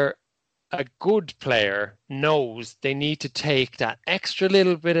where a good player knows they need to take that extra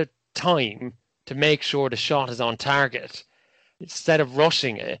little bit of time to make sure the shot is on target instead of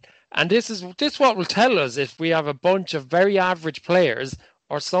rushing it. And this what will tell us if we have a bunch of very average players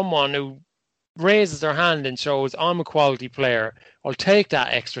or someone who raises their hand and shows, I'm a quality player, I'll take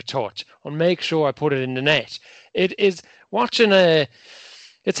that extra touch, I'll make sure I put it in the net. It is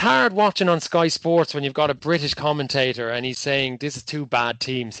it's hard watching on Sky Sports when you've got a British commentator and he's saying this is 2 bad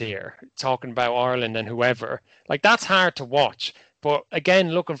teams here, talking about Ireland and whoever. Like, that's hard to watch. But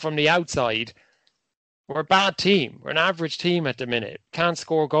again, looking from the outside, we're a bad team. We're an average team at the minute. Can't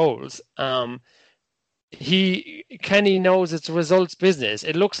score goals. Kenny knows it's a results business.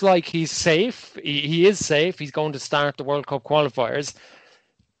 It looks like he's safe. He is safe. He's going to start the World Cup qualifiers.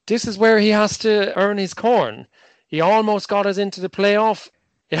 This is where he has to earn his corn. He almost got us into the playoff.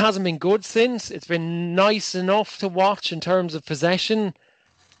 It hasn't been good since. It's been nice enough to watch in terms of possession.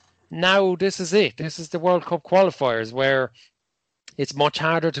 Now this is it. This is the World Cup qualifiers where it's much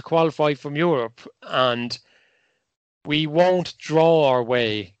harder to qualify from Europe, and we won't draw our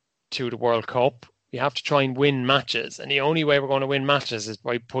way to the World Cup. We have to try and win matches, and the only way we're going to win matches is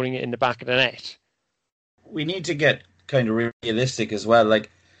by putting it in the back of the net. We need to get kind of realistic as well.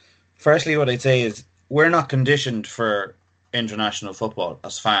 Like, firstly, what I'd say is we're not conditioned for international football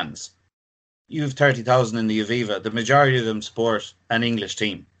as fans. You have 30,000 in the Aviva. The majority of them support an English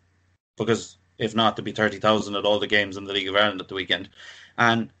team because if not, there'd be 30,000 at all the games in the League of Ireland at the weekend.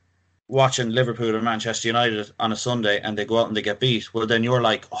 And watching Liverpool or Manchester United on a Sunday and they go out and they get beat, well, then you're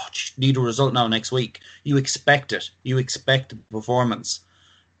like, need a result now next week. You expect it. You expect the performance.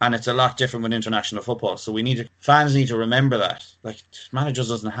 And it's a lot different with international football. So fans need to remember that. Like, managers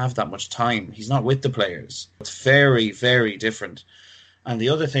doesn't have that much time. He's not with the players. It's very, very different. And the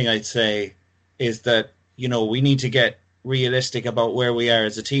other thing I'd say is that, we need to get realistic about where we are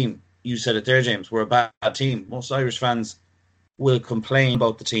as a team. You said it there, James. We're a bad team. Most Irish fans will complain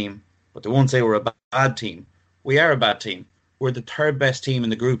about the team, but they won't say we're a bad team. We are a bad team. We're the third best team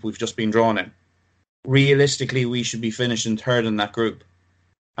in the group we've just been drawn in. Realistically, we should be finishing third in that group.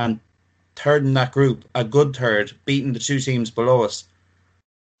 And third in that group, a good third, beating the two teams below us,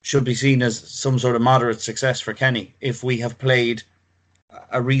 should be seen as some sort of moderate success for Kenny if we have played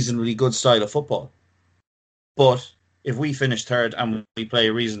a reasonably good style of football. But if we finish third and we play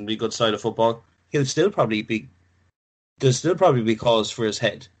a reasonably good style of football, there'll still probably be cause for his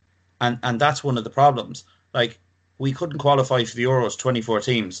head. And that's one of the problems. Like, we couldn't qualify for the Euros, 24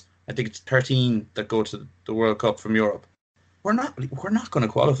 teams. I think it's 13 that go to the World Cup from Europe. We're not going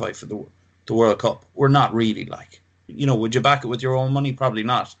to qualify for the World Cup. We're not really, like. Would you back it with your own money? Probably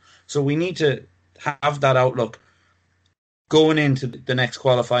not. So we need to have that outlook going into the next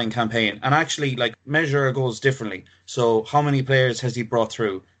qualifying campaign and actually, like, measure our goals differently. So how many players has he brought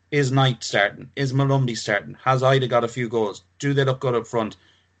through? Is Knight starting? Is Malumbi starting? Has Ida got a few goals? Do they look good up front?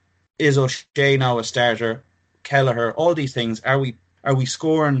 Is O'Shea now a starter? Kelleher? All these things. Are we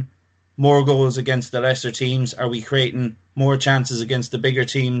scoring more goals against the lesser teams? Are we creating more chances against the bigger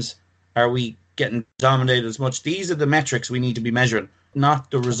teams? Are we getting dominated as much? These are the metrics we need to be measuring,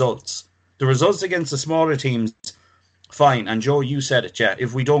 not the results. The results against the smaller teams, fine. And Joe, you said it, yeah.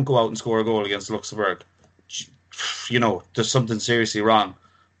 If we don't go out and score a goal against Luxembourg, there's something seriously wrong.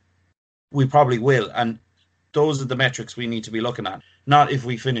 We probably will. And those are the metrics we need to be looking at, not if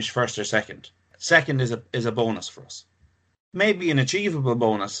we finish first or second. Second is a bonus for us. Maybe an achievable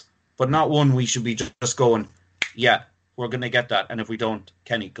bonus, but not one we should be just going, yeah, we're going to get that. And if we don't,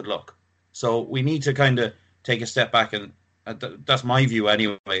 Kenny, good luck. So we need to kind of take a step back. And that's my view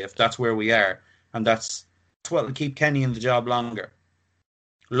anyway, if that's where we are. And that's what will keep Kenny in the job longer.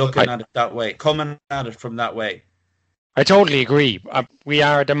 Looking at it that way, coming at it from that way. I totally agree. We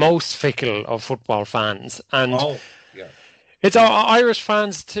are the most fickle of football fans. And it's our Irish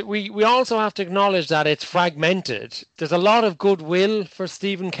fans. We also have to acknowledge that it's fragmented. There's a lot of goodwill for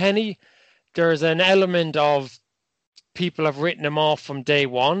Stephen Kenny. There's an element of people have written him off from day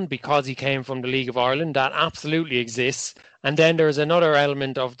one because he came from the League of Ireland. That absolutely exists. And then there's another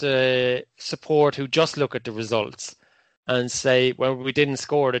element of the support who just look at the results and say, well, we didn't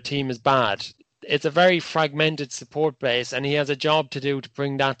score, the team is bad. It's a very fragmented support base, and he has a job to do to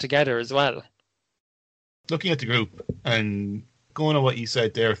bring that together as well. Looking at the group and going on what you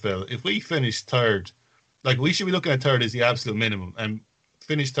said there, Phil, if we finish third, like, we should be looking at third as the absolute minimum, and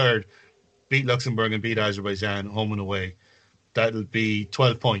finish third, beat Luxembourg and beat Azerbaijan home and away. That'll be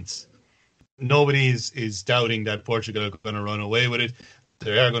 12 points. Nobody is doubting that Portugal are going to run away with it.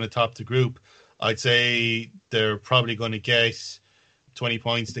 They are going to top the group. I'd say they're probably going to get 20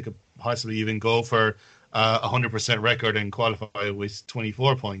 points. They could possibly even go for 100% record and qualify with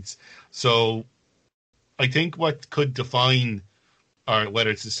 24 points. So I think what could define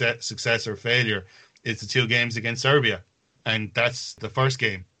whether it's a success or failure is the two games against Serbia. And that's the first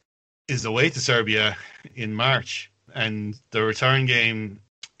game is away to Serbia in March. And the return game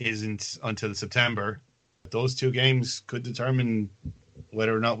isn't until September. Those two games could determine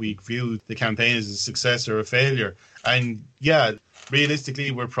whether or not we view the campaign as a success or a failure. And yeah,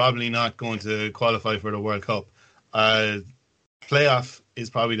 realistically, we're probably not going to qualify for the World Cup. Playoff is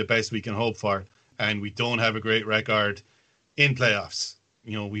probably the best we can hope for, and we don't have a great record in playoffs.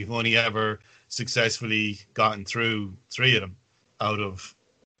 We've only ever successfully gotten through 3 of them out of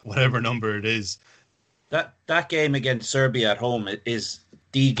whatever number it is. That game against Serbia at home is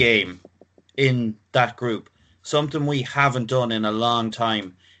the game in that group. Something we haven't done in a long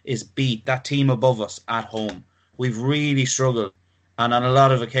time is beat that team above us at home. We've really struggled, and on a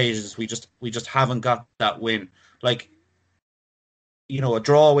lot of occasions we just haven't got that win. Like, a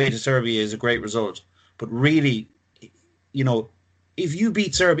draw away to Serbia is a great result, but really, if you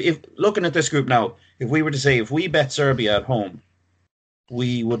beat Serbia, looking at this group now, if we were to say if we bet Serbia at home,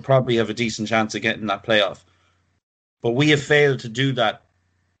 we would probably have a decent chance of getting that playoff. But we have failed to do that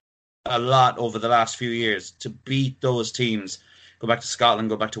a lot over the last few years, to beat those teams. Go back to Scotland,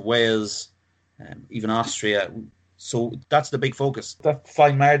 go back to Wales, even Austria. So that's the big focus. That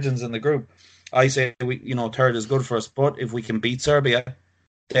fine margins in the group. I say third is good for us, but if we can beat Serbia,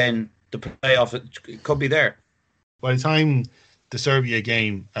 then the playoff it could be there. By the time the Serbia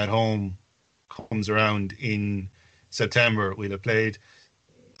game at home comes around in September, we'll have played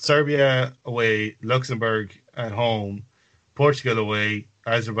Serbia away, Luxembourg at home, Portugal away,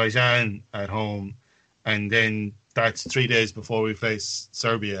 Azerbaijan at home, and then that's 3 days before we face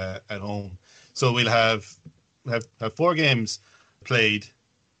Serbia at home. So we'll have 4 games played,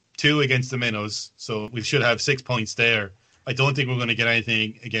 2 against the Minnows, so we should have 6 points there. I don't think we're going to get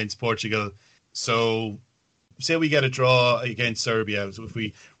anything against Portugal. So say we get a draw against Serbia. So if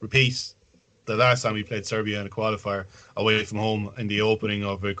we repeat the last time we played Serbia in a qualifier away from home in the opening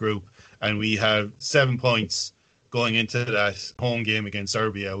of a group, and we have 7 points going into that home game against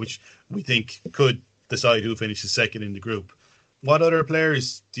Serbia, which we think could decide who finishes second in the group. What other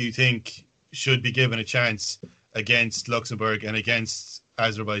players do you think should be given a chance against Luxembourg and against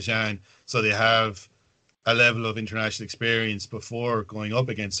Azerbaijan, so they have a level of international experience before going up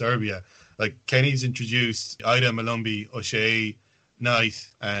against Serbia? Like Kenny's introduced Ida, Malumbi, O'Shea, Knight,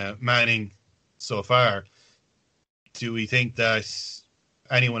 Manning so far. Do we think that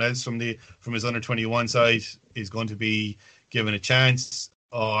anyone else from his under-21 side is going to be given a chance,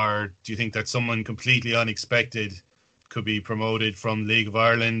 or do you think that someone completely unexpected could be promoted from League of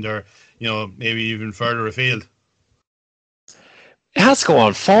Ireland, or maybe even further afield? It has to go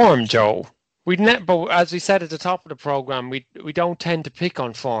on form, Joe. But as we said at the top of the programme, we don't tend to pick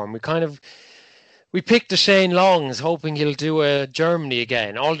on form. We picked the Shane Longs, hoping he'll do a Germany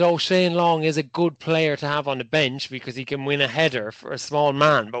again. Although Shane Long is a good player to have on the bench because he can win a header for a small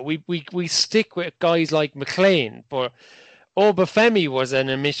man. But we stick with guys like McLean. But Obafemi was an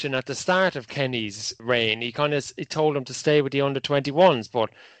omission at the start of Kenny's reign. He told him to stay with the under-21s, but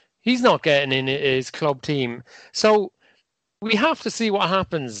he's not getting in his club team. So we have to see what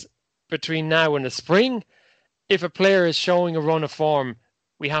happens between now and the spring. If a player is showing a run of form,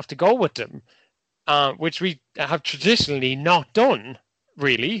 we have to go with them, which we have traditionally not done,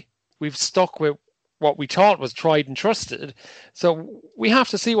 really. We've stuck with what we thought was tried and trusted. So we have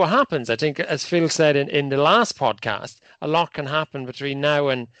to see what happens. I think, as Phil said in the last podcast, a lot can happen between now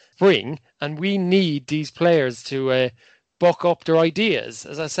and spring, and we need these players to buck up their ideas.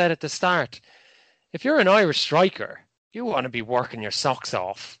 As I said at the start, if you're an Irish striker, you want to be working your socks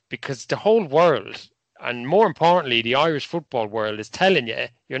off, because the whole world, and more importantly, the Irish football world, is telling you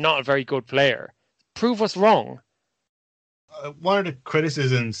you're not a very good player. Prove us wrong. One of the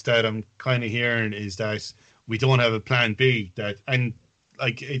criticisms that I'm kind of hearing is that we don't have a plan B.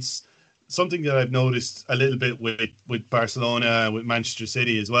 It's something that I've noticed a little bit with Barcelona, with Manchester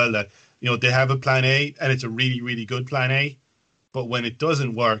City as well, that they have a plan A, and it's a really, really good plan A. But when it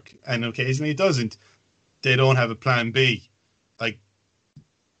doesn't work, and occasionally it doesn't, they don't have a plan B. Like,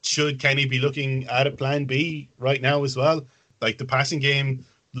 should Kenny be looking at a plan B right now as well? Like, the passing game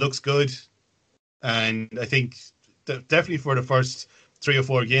looks good, and I think definitely for the first 3 or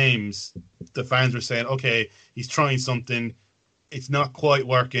 4 games, the fans were saying, okay, he's trying something. It's not quite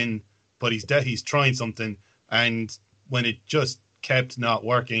working, but he's trying something. And when it just kept not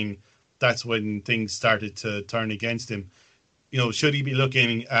working, that's when things started to turn against him. Should he be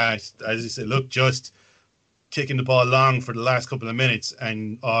looking at, as I said, just kicking the ball long for the last couple of minutes,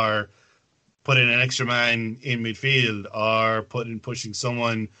 or putting an extra man in midfield, or pushing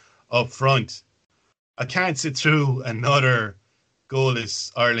someone up front? I can't sit through another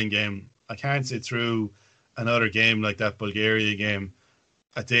goalless Ireland game. I can't sit through another game like that Bulgaria game.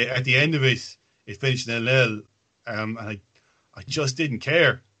 At the end of it, it finished 0-0, and I just didn't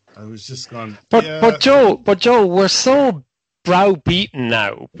care. I was just gone. But Joe, we're so browbeaten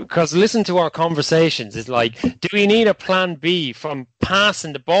now, because listen to our conversations. It's like, do we need a plan B from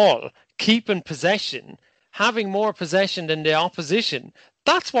passing the ball, keeping possession, having more possession than the opposition?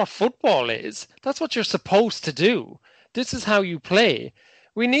 That's what football is. That's what you're supposed to do. This is how you play.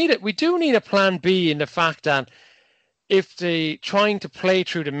 We do need a plan B in the fact that if the trying to play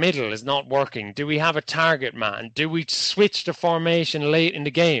through the middle is not working, do we have a target man? Do we switch the formation late in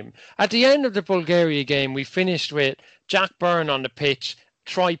the game? At the end of the Bulgaria game, we finished with Jack Byrne on the pitch,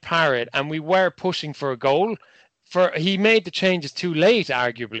 Troy Parrott, and we were pushing for a goal. He made the changes too late,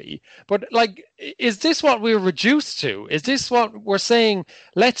 arguably. But is this what we're reduced to? Is this what we're saying?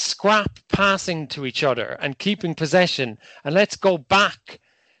 Let's scrap passing to each other and keeping possession, and let's go back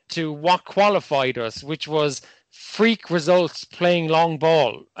to what qualified us, which was freak results, playing long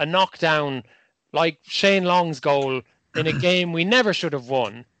ball, a knockdown like Shane Long's goal in a game we never should have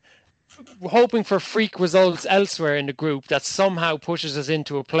won, hoping for freak results elsewhere in the group that somehow pushes us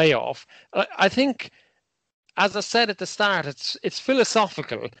into a playoff. I think, as I said at the start, it's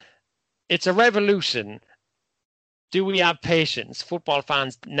philosophical. It's a revolution. Do we have patience? Football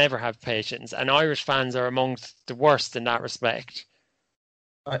fans never have patience, and Irish fans are amongst the worst in that respect.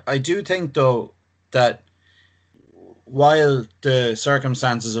 I do think, though, that while the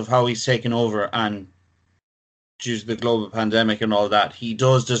circumstances of how he's taken over and due to the global pandemic and all that, he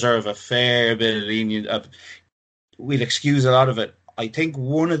does deserve a fair bit of lenient. We'll excuse a lot of it. I think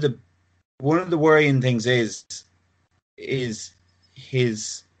one of the worrying things is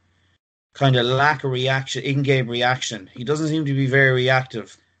his kind of lack of reaction, in-game reaction. He doesn't seem to be very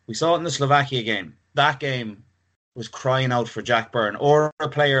reactive. We saw it in the Slovakia game. That game was crying out for Jack Byrne or a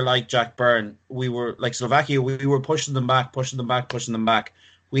player like Jack Byrne. We were like Slovakia. We were pushing them back.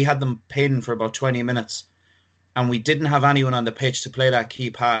 We had them pinned for about 20 minutes, and we didn't have anyone on the pitch to play that key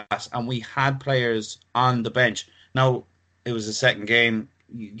pass. And we had players on the bench. Now it was a second game.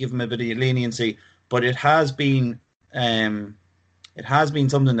 You give him a bit of leniency, but it has been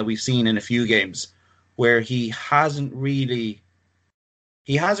something that we've seen in a few games where he hasn't really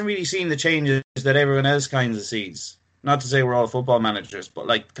seen the changes that everyone else kind of sees. Not to say we're all football managers, but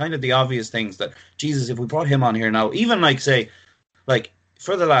like kind of the obvious things that, Jesus, if we brought him on here now, even like say, like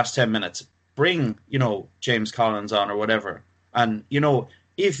for the last 10 minutes, bring, James Collins on or whatever. And,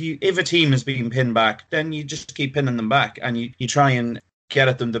 if a team is being pinned back, then you just keep pinning them back and you try and get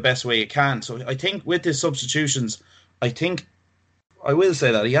at them the best way you can. So I think with his substitutions, I will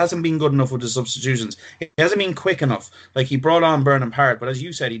say that he hasn't been good enough with his substitutions. He hasn't been quick enough. Like, he brought on Burnham Parrott, but as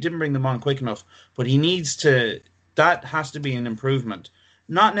you said, he didn't bring them on quick enough. But that has to be an improvement.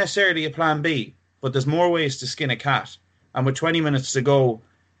 Not necessarily a plan B, but there's more ways to skin a cat. And with 20 minutes to go,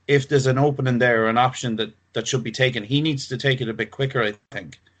 if there's an opening there or an option that should be taken, he needs to take it a bit quicker, I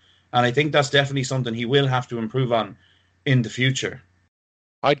think. And I think that's definitely something he will have to improve on in the future.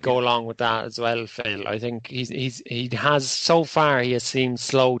 I'd go along with that as well, Phil. I think he has so far he has seemed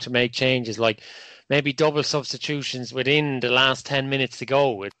slow to make changes, like maybe double substitutions within the last 10 minutes to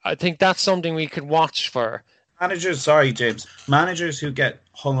go. I think that's something we could watch for. Managers who get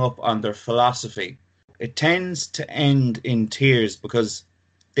hung up on their philosophy, it tends to end in tears because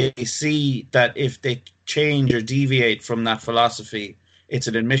they see that if they change or deviate from that philosophy, it's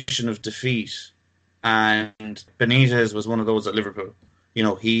an admission of defeat. And Benitez was one of those at Liverpool.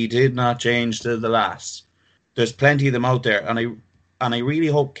 He did not change to the last. There's plenty of them out there, and I really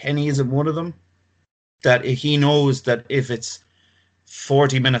hope Kenny isn't one of them. That he knows that if it's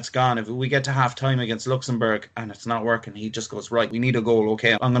 40 minutes gone, if we get to half time against Luxembourg and it's not working, he just goes, right, we need a goal.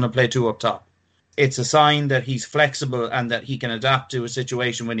 Okay, I'm going to play two up top. It's a sign that he's flexible and that he can adapt to a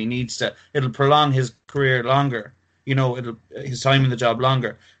situation when he needs to. It'll prolong his career longer. His time in the job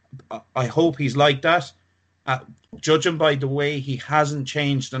longer. I hope he's like that. Judging by the way he hasn't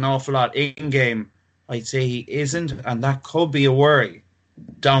changed an awful lot in game, I'd say he isn't, and that could be a worry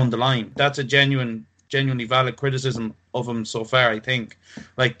down the line. That's a genuinely valid criticism of him so far, I think.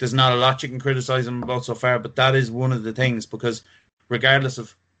 Like, there's not a lot you can criticise him about so far, but that is one of the things, because regardless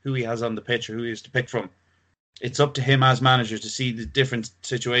of who he has on the pitch or who he has to pick from, it's up to him as manager to see the different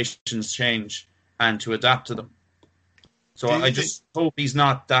situations change and to adapt to them. So I just hope he's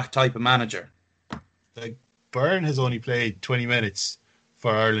not that type of manager. Like, Byrne has only played 20 minutes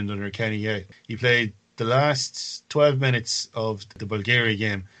for Ireland under Kenny. Yeah, he played the last 12 minutes of the Bulgaria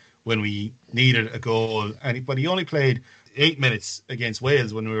game when we needed a goal, but he only played 8 minutes against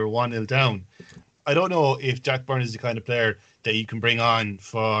Wales when we were 1-0 down. I don't know if Jack Byrne is the kind of player that you can bring on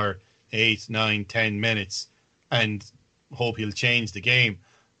for 8, 9, 10 minutes and hope he'll change the game.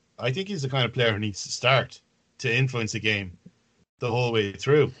 I think he's the kind of player who needs to start to influence the game the whole way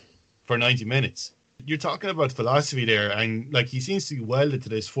through for 90 minutes. You're talking about philosophy there, and like, he seems to be welded to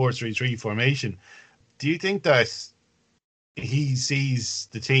this 4-3-3 formation. Do you think that he sees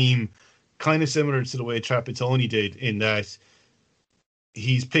the team kind of similar to the way Trapattoni did, in that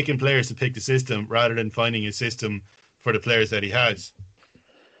he's picking players to pick the system rather than finding a system for the players that he has?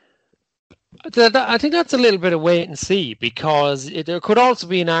 I think that's a little bit of wait and see, because there could also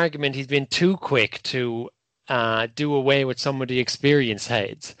be an argument he's been too quick to do away with some of the experienced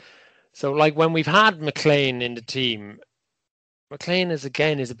heads. So, like, when we've had McLean in the team, McLean is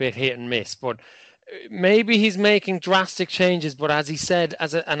a bit hit and miss, but maybe he's making drastic changes. But as he said,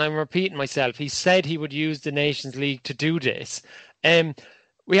 and I'm repeating myself, he said he would use the Nations League to do this.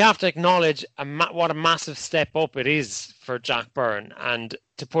 We have to acknowledge what a massive step up it is for Jack Byrne, and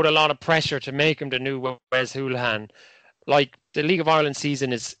to put a lot of pressure to make him the new Wes Hoolahan. Like, the League of Ireland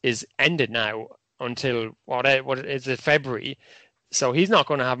season is ended now until what is it, February. So he's not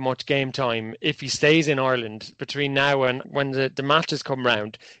going to have much game time if he stays in Ireland between now and when the matches come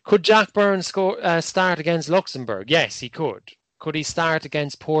round. Could Jack Byrne start against Luxembourg? Yes, he could. Could he start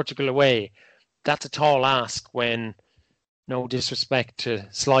against Portugal away? That's a tall ask when, no disrespect to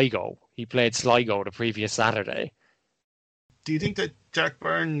Sligo, he played Sligo the previous Saturday. Do you think that Jack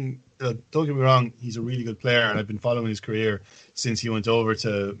Byrne, don't get me wrong, he's a really good player, and I've been following his career since he went over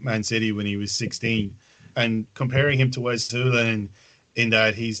to Man City when he was 16. and comparing him to Wes Houlihan in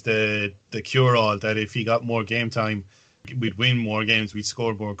that he's the cure-all, that if he got more game time, we'd win more games, we'd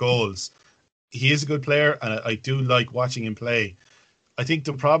score more goals. He is a good player, and I do like watching him play. I think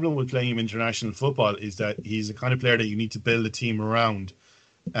the problem with playing him international football is that he's the kind of player that you need to build a team around.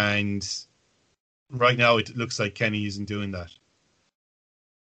 And right now it looks like Kenny isn't doing that.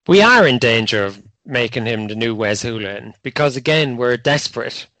 We are in danger of making him the new Wes Houlihan because, again, we're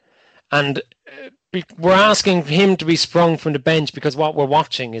desperate. And we're asking him to be sprung from the bench because what we're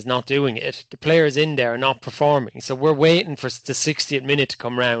watching is not doing it. The players in there are not performing. So we're waiting for the 60th minute to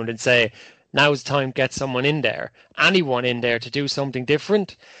come round and say, now's time to get someone in there, anyone in there to do something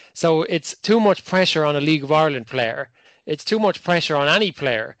different. So it's too much pressure on a League of Ireland player. It's too much pressure on any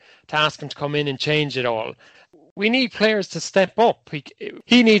player to ask him to come in and change it all. We need players to step up.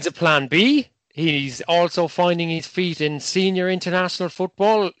 He needs a plan B. He's also finding his feet in senior international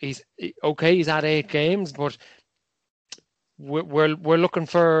football. He's had 8 games, but we're looking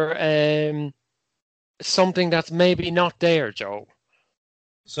for something that's maybe not there, Joe.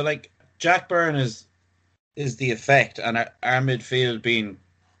 So, Jack Byrne is the effect, and our midfield being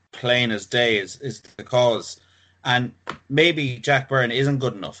plain as day is the cause. And maybe Jack Byrne isn't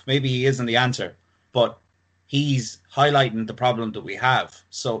good enough. Maybe he isn't the answer, but he's highlighting the problem that we have.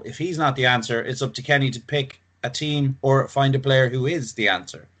 So if he's not the answer, it's up to Kenny to pick a team or find a player who is the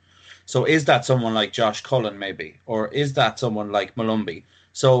answer. So is that someone like Josh Cullen maybe? Or is that someone like Malumbi?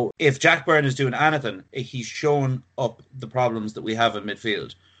 So if Jack Byrne is doing anything, he's showing up the problems that we have in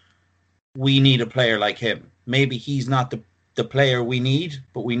midfield. We need a player like him. Maybe he's not the player we need,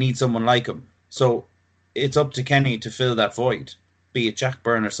 but we need someone like him. So it's up to Kenny to fill that void, be it Jack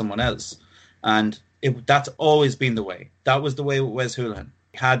Byrne or someone else. And that's always been the way. That was the way with Wes Houlihan.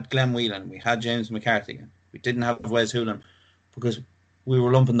 We had Glenn Whelan, we had James McCarthy. We didn't have Wes Houlihan because we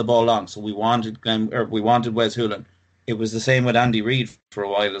were lumping the ball long. So we wanted Wes Houlihan. It was the same with Andy Reid for a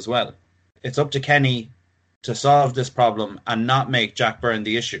while as well. It's up to Kenny to solve this problem and not make Jack Byrne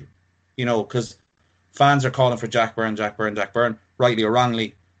the issue. Because fans are calling for Jack Byrne, rightly or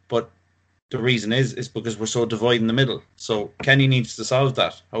wrongly. But the reason is because we're so divided in the middle. So Kenny needs to solve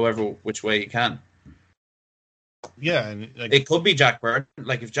that, however which way he can. Yeah, and it could be Jack Byrne.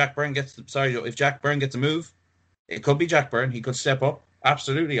 If Jack Byrne gets a move, it could be Jack Byrne. He could step up.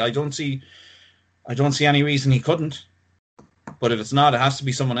 Absolutely, I don't see any reason he couldn't. But if it's not, it has to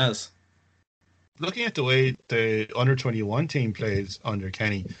be someone else. Looking at the way the under-21 team plays under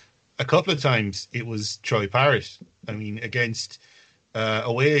Kenny, a couple of times it was Troy Parrott. I mean,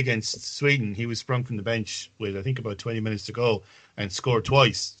 away against Sweden, he was sprung from the bench with, I think, about 20 minutes to go and scored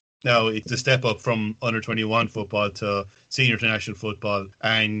twice. Now, it's a step up from under-21 football to senior international football,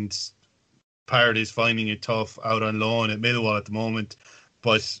 and Parrott is finding it tough out on loan at Millwall at the moment.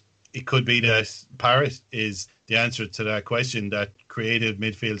 But it could be that Parrott is the answer to that question, that creative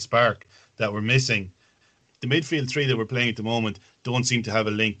midfield spark that we're missing. The midfield three that we're playing at the moment don't seem to have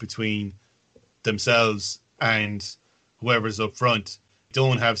a link between themselves and whoever's up front.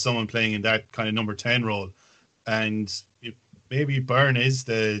 Don't have someone playing in that kind of number 10 role. And maybe Byrne is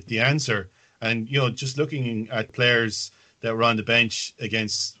the answer. And, just looking at players that were on the bench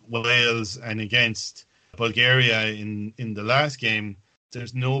against Wales and against Bulgaria in the last game,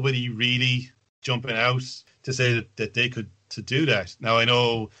 there's nobody really jumping out to say that they could to do that. Now, I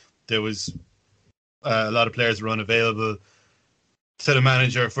know there was a lot of players were unavailable to the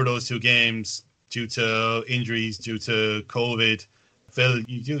manager for those 2 games due to injuries, due to COVID. Phil,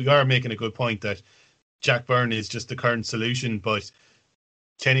 you are making a good point that Jack Byrne is just the current solution, but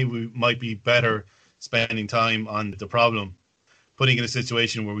Kenny might be better spending time on the problem, putting in a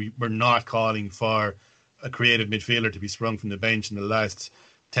situation where we're not calling for a creative midfielder to be sprung from the bench in the last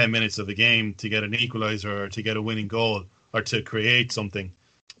 10 minutes of the game to get an equaliser or to get a winning goal or to create something.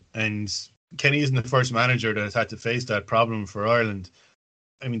 And Kenny isn't the first manager that has had to face that problem for Ireland.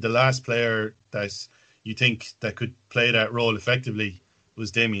 I mean, the last player that you think that could play that role effectively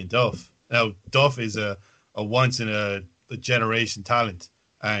was Damien Duff. Now, Duff is a once in a generation talent,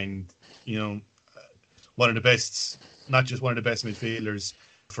 and one of the best, not just one of the best midfielders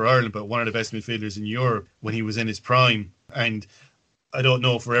for Ireland, but one of the best midfielders in Europe when he was in his prime. And I don't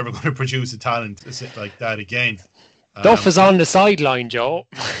know if we're ever going to produce a talent like that again. Duff is on the sideline, Joe.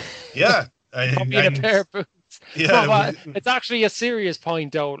 Yeah. In a pair of boots. Yeah, but it's actually a serious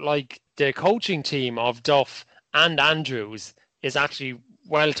point, though. The coaching team of Duff and Andrews is actually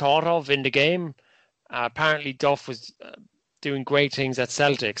well thought of in the game. Apparently, Duff was doing great things at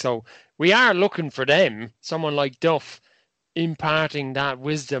Celtic. So we are looking for them, someone like Duff, imparting that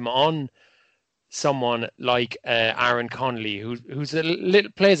wisdom on someone like Aaron Connolly, who's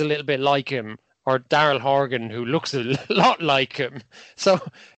plays a little bit like him or Daryl Horgan, who looks a lot like him. So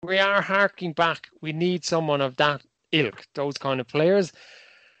we are harking back. We need someone of that ilk, those kind of players.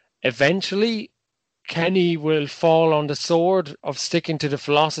 Eventually, Kenny will fall on the sword of sticking to the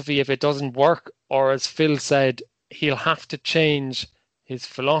philosophy if it doesn't work, or as Phil said, he'll have to change his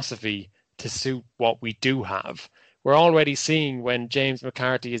philosophy to suit what we do have. We're already seeing when James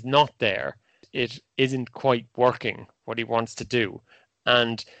McCarthy is not there, it isn't quite working what he wants to do.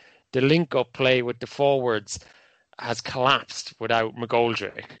 And the link-up play with the forwards has collapsed without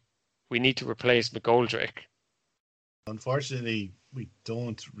McGoldrick. We need to replace McGoldrick. Unfortunately, we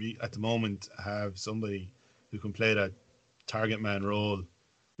don't at the moment have somebody who can play that target man role.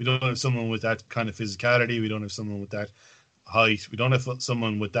 We don't have someone with that kind of physicality. We don't have someone with that height. We don't have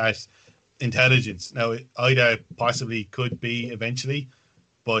someone with that intelligence. Now, Ida possibly could be eventually,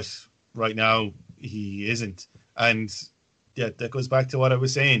 but right now he isn't. And yeah, that goes back to what I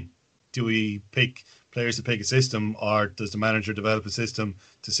was saying. Do we pick players to pick a system, or does the manager develop a system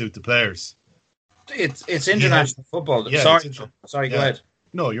to suit the players? It's international football. Yeah, sorry, go ahead.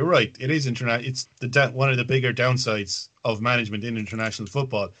 No, you're right. It is international. It's one of the bigger downsides of management in international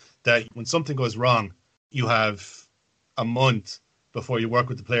football, that when something goes wrong, you have a month before you work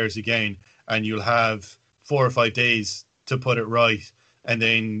with the players again, and you'll have 4 or 5 days to put it right, and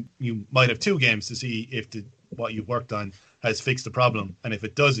then you might have 2 games to see if what you've worked on has fixed the problem, and if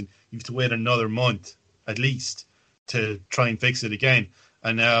it doesn't, you have to wait another month at least to try and fix it again.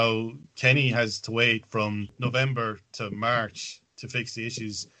 And now Kenny has to wait from November to March to fix the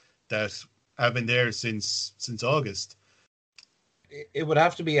issues that have been there since August. It would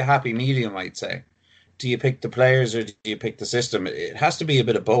have to be a happy medium, I'd say. Do you pick the players or do you pick the system? It has to be a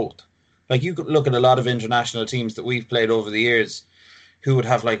bit of both. Like, you could look at a lot of international teams that we've played over the years who would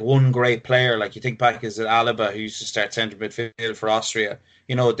have like one great player. Like, you think back, is it Alaba, who used to start centre midfield for Austria?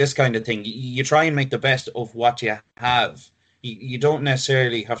 You know, this kind of thing. You try and make the best of what you have. You don't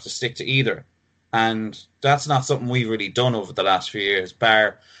necessarily have to stick to either. And that's not something we've really done over the last few years,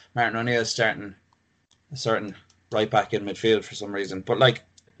 bar Martin O'Neill starting a certain right back in midfield for some reason. But like,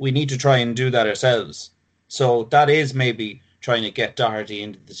 we need to try and do that ourselves. So that is maybe trying to get Doherty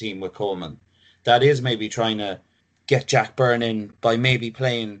into the team with Coleman. That is maybe trying to get Jack Byrne in by maybe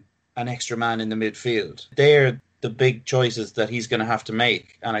playing an extra man in the midfield. They're the big choices that he's going to have to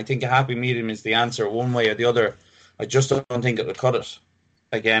make. And I think a happy medium is the answer one way or the other. I just don't think it'll cut it.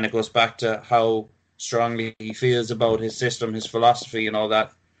 Again, it goes back to how strongly he feels about his system, his philosophy and all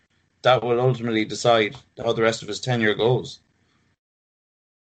that. That will ultimately decide how the rest of his tenure goes.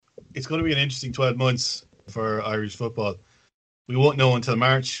 It's going to be an interesting 12 months for Irish football. We won't know until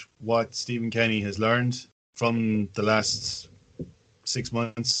March what Stephen Kenny has learned from the last 6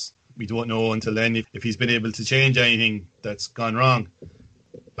 months. We don't know until then if he's been able to change anything that's gone wrong.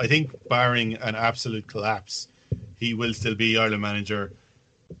 I think barring an absolute collapse, he will still be Ireland manager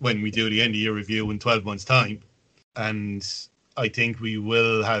when we do the end of year review in 12 months' time. And I think we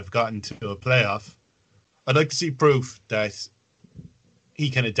will have gotten to a playoff. I'd like to see proof that he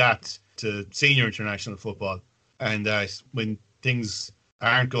can adapt to senior international football, and that when things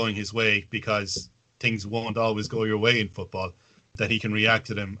aren't going his way, because things won't always go your way in football, that he can react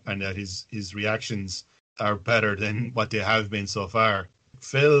to them, and that his reactions are better than what they have been so far.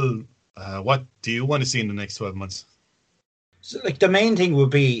 Phil, what do you want to see in the next 12 months? So, like, the main thing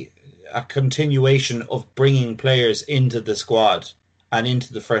would be a continuation of bringing players into the squad and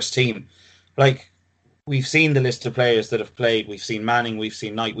into the first team. Like, we've seen the list of players that have played. We've seen Manning, we've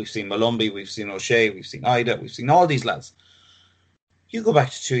seen Knight, we've seen Malumbi, we've seen O'Shea, we've seen Ida, we've seen all these lads. You go back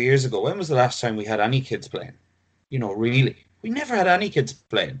to 2 years ago, when was the last time we had any kids playing? You know, really. We never had any kids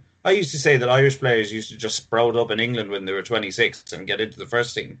playing. I used to say that Irish players used to just sprout up in England when they were 26 and get into the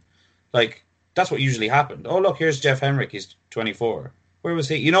first team. Like, that's what usually happened. Oh, look, here's Jeff Henrik, he's 24. Where was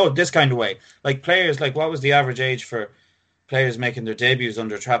he? You know, this kind of way. Like, players, like, what was the average age for players making their debuts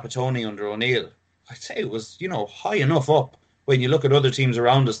under Trapattoni, under O'Neill? I'd say it was, you know, high enough up when you look at other teams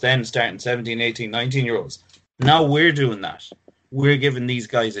around us then, starting 17, 18, 19-year-olds. Now we're doing that. We're giving these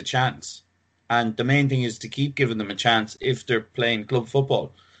guys a chance. And the main thing is to keep giving them a chance if they're playing club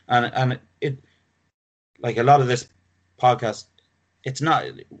football. And it, like a lot of this podcast, it's not,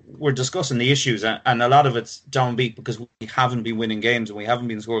 we're discussing the issues, and a lot of it's downbeat because we haven't been winning games and we haven't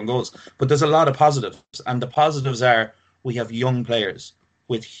been scoring goals. But there's a lot of positives, and the positives are we have young players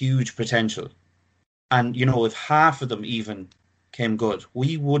with huge potential. And, you know, if half of them even came good,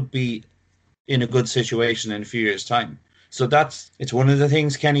 we would be in a good situation in a few years' time. So it's one of the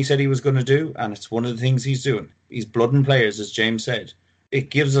things Kenny said he was going to do, and it's one of the things he's doing. He's blooding players, as James said. It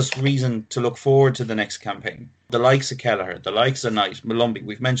gives us reason to look forward to the next campaign. The likes of Kelleher, the likes of Knight, Malumbi,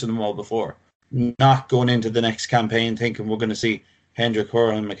 we've mentioned them all before. not going into the next campaign thinking we're going to see Hendrick,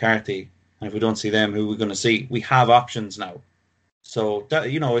 Horan, and McCarthy, and if we don't see them, who are we going to see? We have options now, so that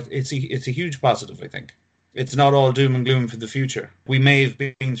it's a huge positive. I think it's not all doom and gloom for the future. We may have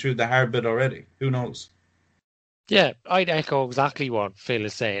been through the hard bit already. Who knows? Yeah, I'd echo exactly what Phil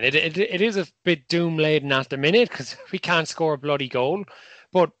is saying. It is a bit doom laden at the minute because we can't score a bloody goal,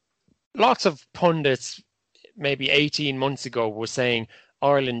 but lots of pundits maybe 18 months ago were saying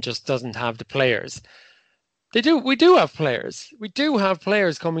Ireland just doesn't have the players. We do have players. We do have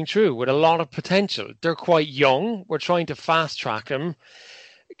players coming through with a lot of potential. They're quite young. We're trying to fast track them.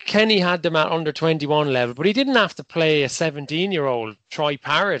 Kenny had them at under 21 level, but he didn't have to play a 17-year-old Troy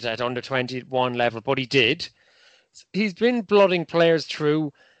Parrott at under 21 level, but he did. He's been blooding players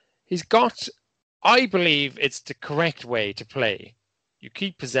through. He's got, I believe it's the correct way to play. You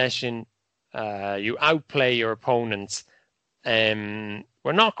keep possession, you outplay your opponents. We're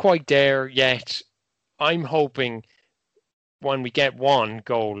not quite there yet. I'm hoping when we get one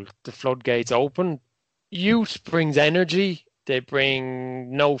goal, the floodgates open. Youth brings energy. They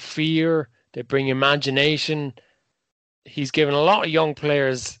bring no fear. They bring imagination. He's given a lot of young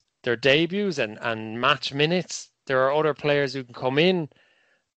players their debuts and match minutes. There are other players who can come in.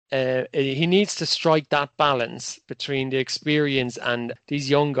 He needs to strike that balance between the experience and these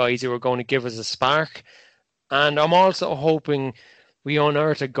young guys who are going to give us a spark. And I'm also hoping we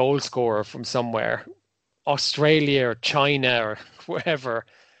unearth a goal scorer from somewhere. Australia or China or wherever.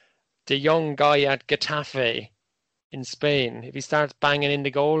 The young guy at Getafe in Spain. If he starts banging in the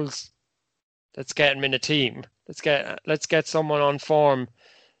goals, let's get him in a team. Let's get someone on form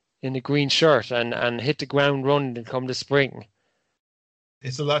in the green shirt and hit the ground running come the spring.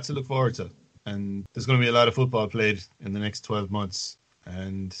 It's a lot to look forward to, and there's going to be a lot of football played in the next 12 months,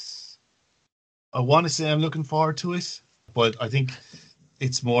 and I want to say I'm looking forward to it, but I think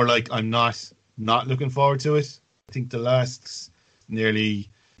it's more like I'm not looking forward to it. I think the last nearly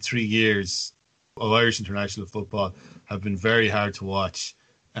 3 years of Irish international football have been very hard to watch,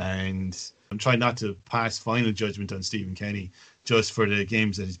 and I'm trying not to pass final judgment on Stephen Kenny just for the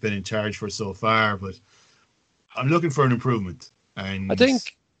games that he's been in charge for so far, but I'm looking for an improvement. And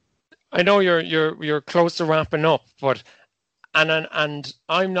I know you're close to wrapping up, but and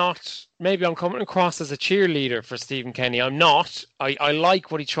I'm not. Maybe I'm coming across as a cheerleader for Stephen Kenny. I'm not. I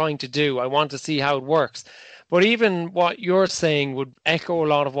like what he's trying to do. I want to see how it works. But even what you're saying would echo a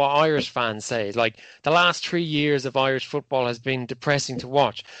lot of what Irish fans say. Like the last 3 years of Irish football has been depressing to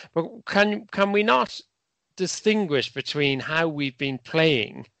watch. But can we not distinguish between how we've been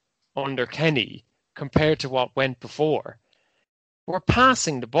playing under Kenny compared to what went before? We're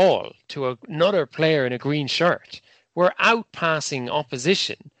passing the ball to another player in a green shirt. We're outpassing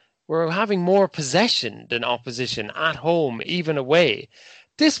opposition. We're having more possession than opposition at home, even away.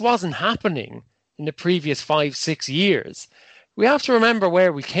 This wasn't happening in the previous 5-6 years. We have to remember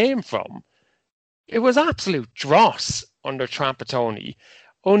where we came from. It was absolute dross under Trapattoni.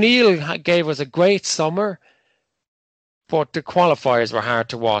 O'Neill gave us a great summer, but the qualifiers were hard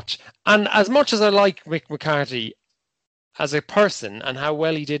to watch. And as much as I like Mick McCarthy as a person and how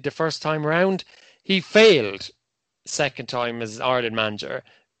well he did the first time around, he failed second time as Ireland manager.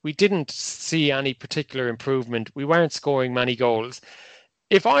 We didn't see any particular improvement. We weren't scoring many goals.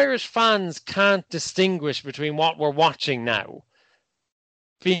 If Irish fans can't distinguish between what we're watching now,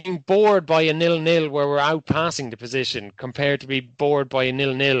 being bored by a 0-0 where we're outpassing the position compared to be bored by a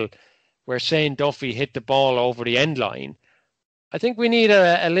 0-0 where Shane Duffy hit the ball over the end line, I think we need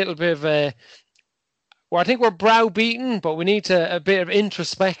a little bit of a... Well, I think we're browbeaten, but we need a bit of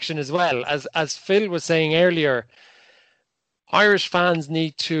introspection as well. As Phil was saying earlier, Irish fans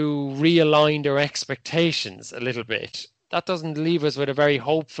need to realign their expectations a little bit. That doesn't leave us with a very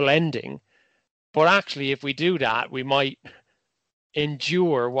hopeful ending. But actually, if we do that, we might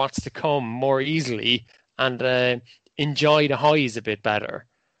endure what's to come more easily and enjoy the highs a bit better.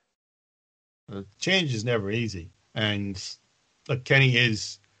 Change is never easy. And look, Kenny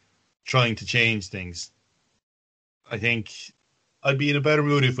is trying to change things. I think I'd be in a better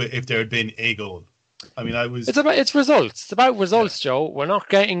mood if there had been a goal. I mean, It's results. It's about results, yeah. Joe. We're not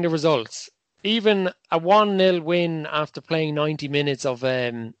getting the results. Even a 1-0 win after playing 90 minutes of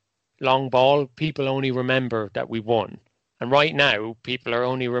long ball, people only remember that we won. And right now, people are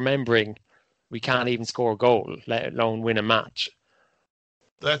only remembering we can't even score a goal, let alone win a match.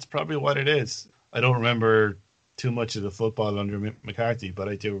 That's probably what it is. I don't remember too much of the football under McCarthy, but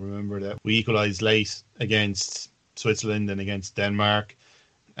I do remember that we equalised late against Switzerland and against Denmark.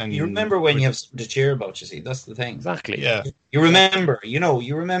 And you remember when you have something to cheer about, you see. That's the thing. Exactly. Yeah. You remember.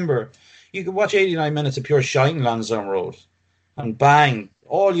 You could watch 89 minutes of pure shine Lansdowne Road and bang,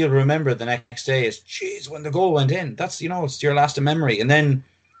 all you'll remember the next day is, geez, when the goal went in. That's, it's your lasting memory. And then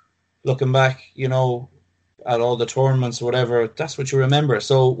looking back, at all the tournaments or whatever, that's what you remember.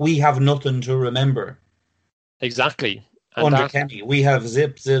 So we have nothing to remember. Exactly. And under Kenny, we have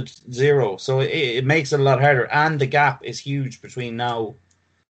zip, zero. So it makes it a lot harder. And the gap is huge between now,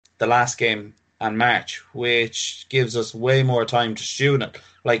 the last game, and March, which gives us way more time to stew it.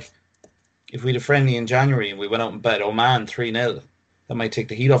 Like, if we had a friendly in January and we went out and bet Oman 3-0, that might take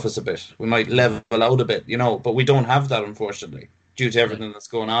the heat off us a bit. We might level out a bit, but we don't have that, unfortunately, due to everything that's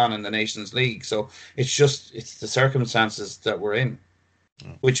going on in the Nations League. So it's the circumstances that we're in,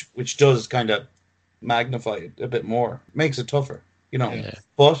 which does kind of magnify it a bit more, makes it tougher,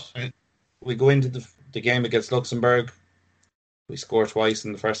 But we go into the game against Luxembourg, we score twice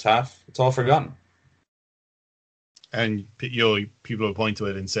in the first half. It's all forgotten. And people will point to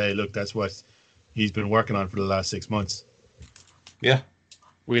it and say, look, that's what he's been working on for the last 6 months. Yeah.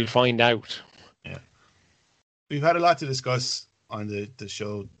 We'll find out. Yeah. We've had a lot to discuss on the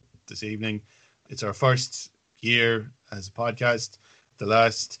show this evening. It's our first year as a podcast. The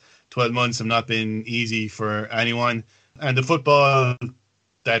last 12 months have not been easy for anyone. And the football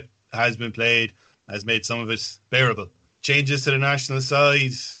that has been played has made some of it bearable. Changes to the national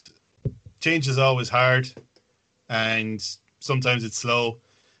side. Change is always hard. And sometimes it's slow.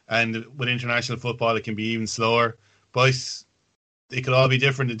 And with international football, it can be even slower. But it could all be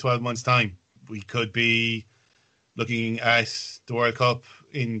different in 12 months' time. We could be looking at the World Cup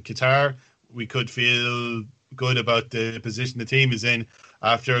in Qatar. We could feel good about the position the team is in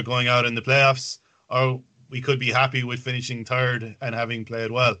after going out in the playoffs. Or we could be happy with finishing third and having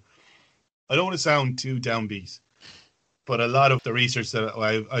played well. I don't want to sound too downbeat, but a lot of the research that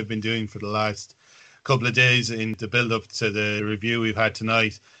I've been doing for the last couple of days in the build-up to the review we've had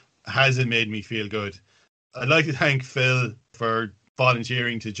tonight hasn't made me feel good. I'd like to thank Phil for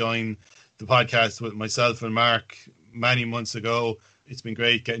volunteering to join the podcast with myself and Mark many months ago. It's been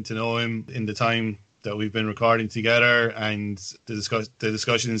great getting to know him in the time that we've been recording together and the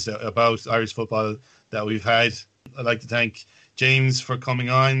discussions about Irish football that we've had. I'd like to thank James for coming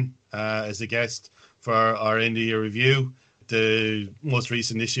on as a guest for our end of year review. The most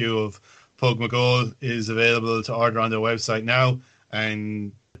recent issue of Pug McGoal is available to order on their website now,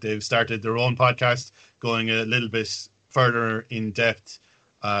 and they've started their own podcast going a little bit further in depth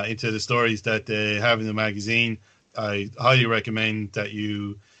into the stories that they have in the magazine. I highly recommend that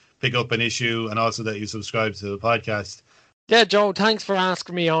you pick up an issue and also that you subscribe to the podcast. Yeah, Joe, thanks for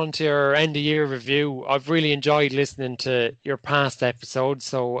asking me on to your end of year review. I've really enjoyed listening to your past episodes.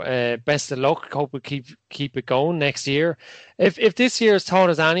 So best of luck. Hope we keep it going next year. If this year has taught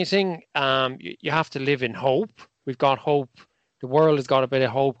us anything, you have to live in hope. We've got hope. The world has got a bit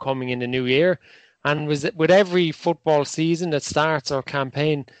of hope coming in the new year. And with every football season that starts or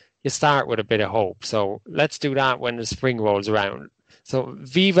campaign, you start with a bit of hope. So let's do that when the spring rolls around. So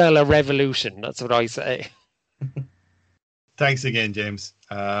viva la revolution. That's what I say. Thanks again, James.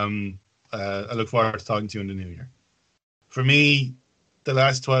 I look forward to talking to you in the new year. For me, the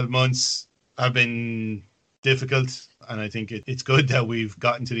last 12 months have been difficult, and I think it's good that we've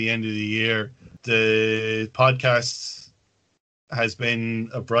gotten to the end of the year. The podcast has been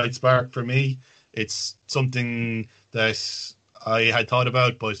a bright spark for me. It's something that I had thought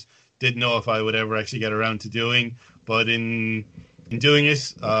about, but didn't know if I would ever actually get around to doing. But in doing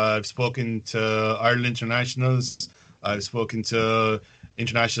it, I've spoken to Ireland internationals. I've spoken to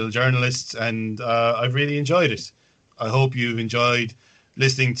international journalists, and I've really enjoyed it. I hope you've enjoyed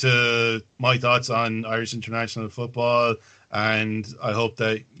listening to my thoughts on Irish international football, and I hope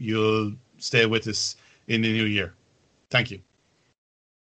that you'll stay with us in the new year. Thank you.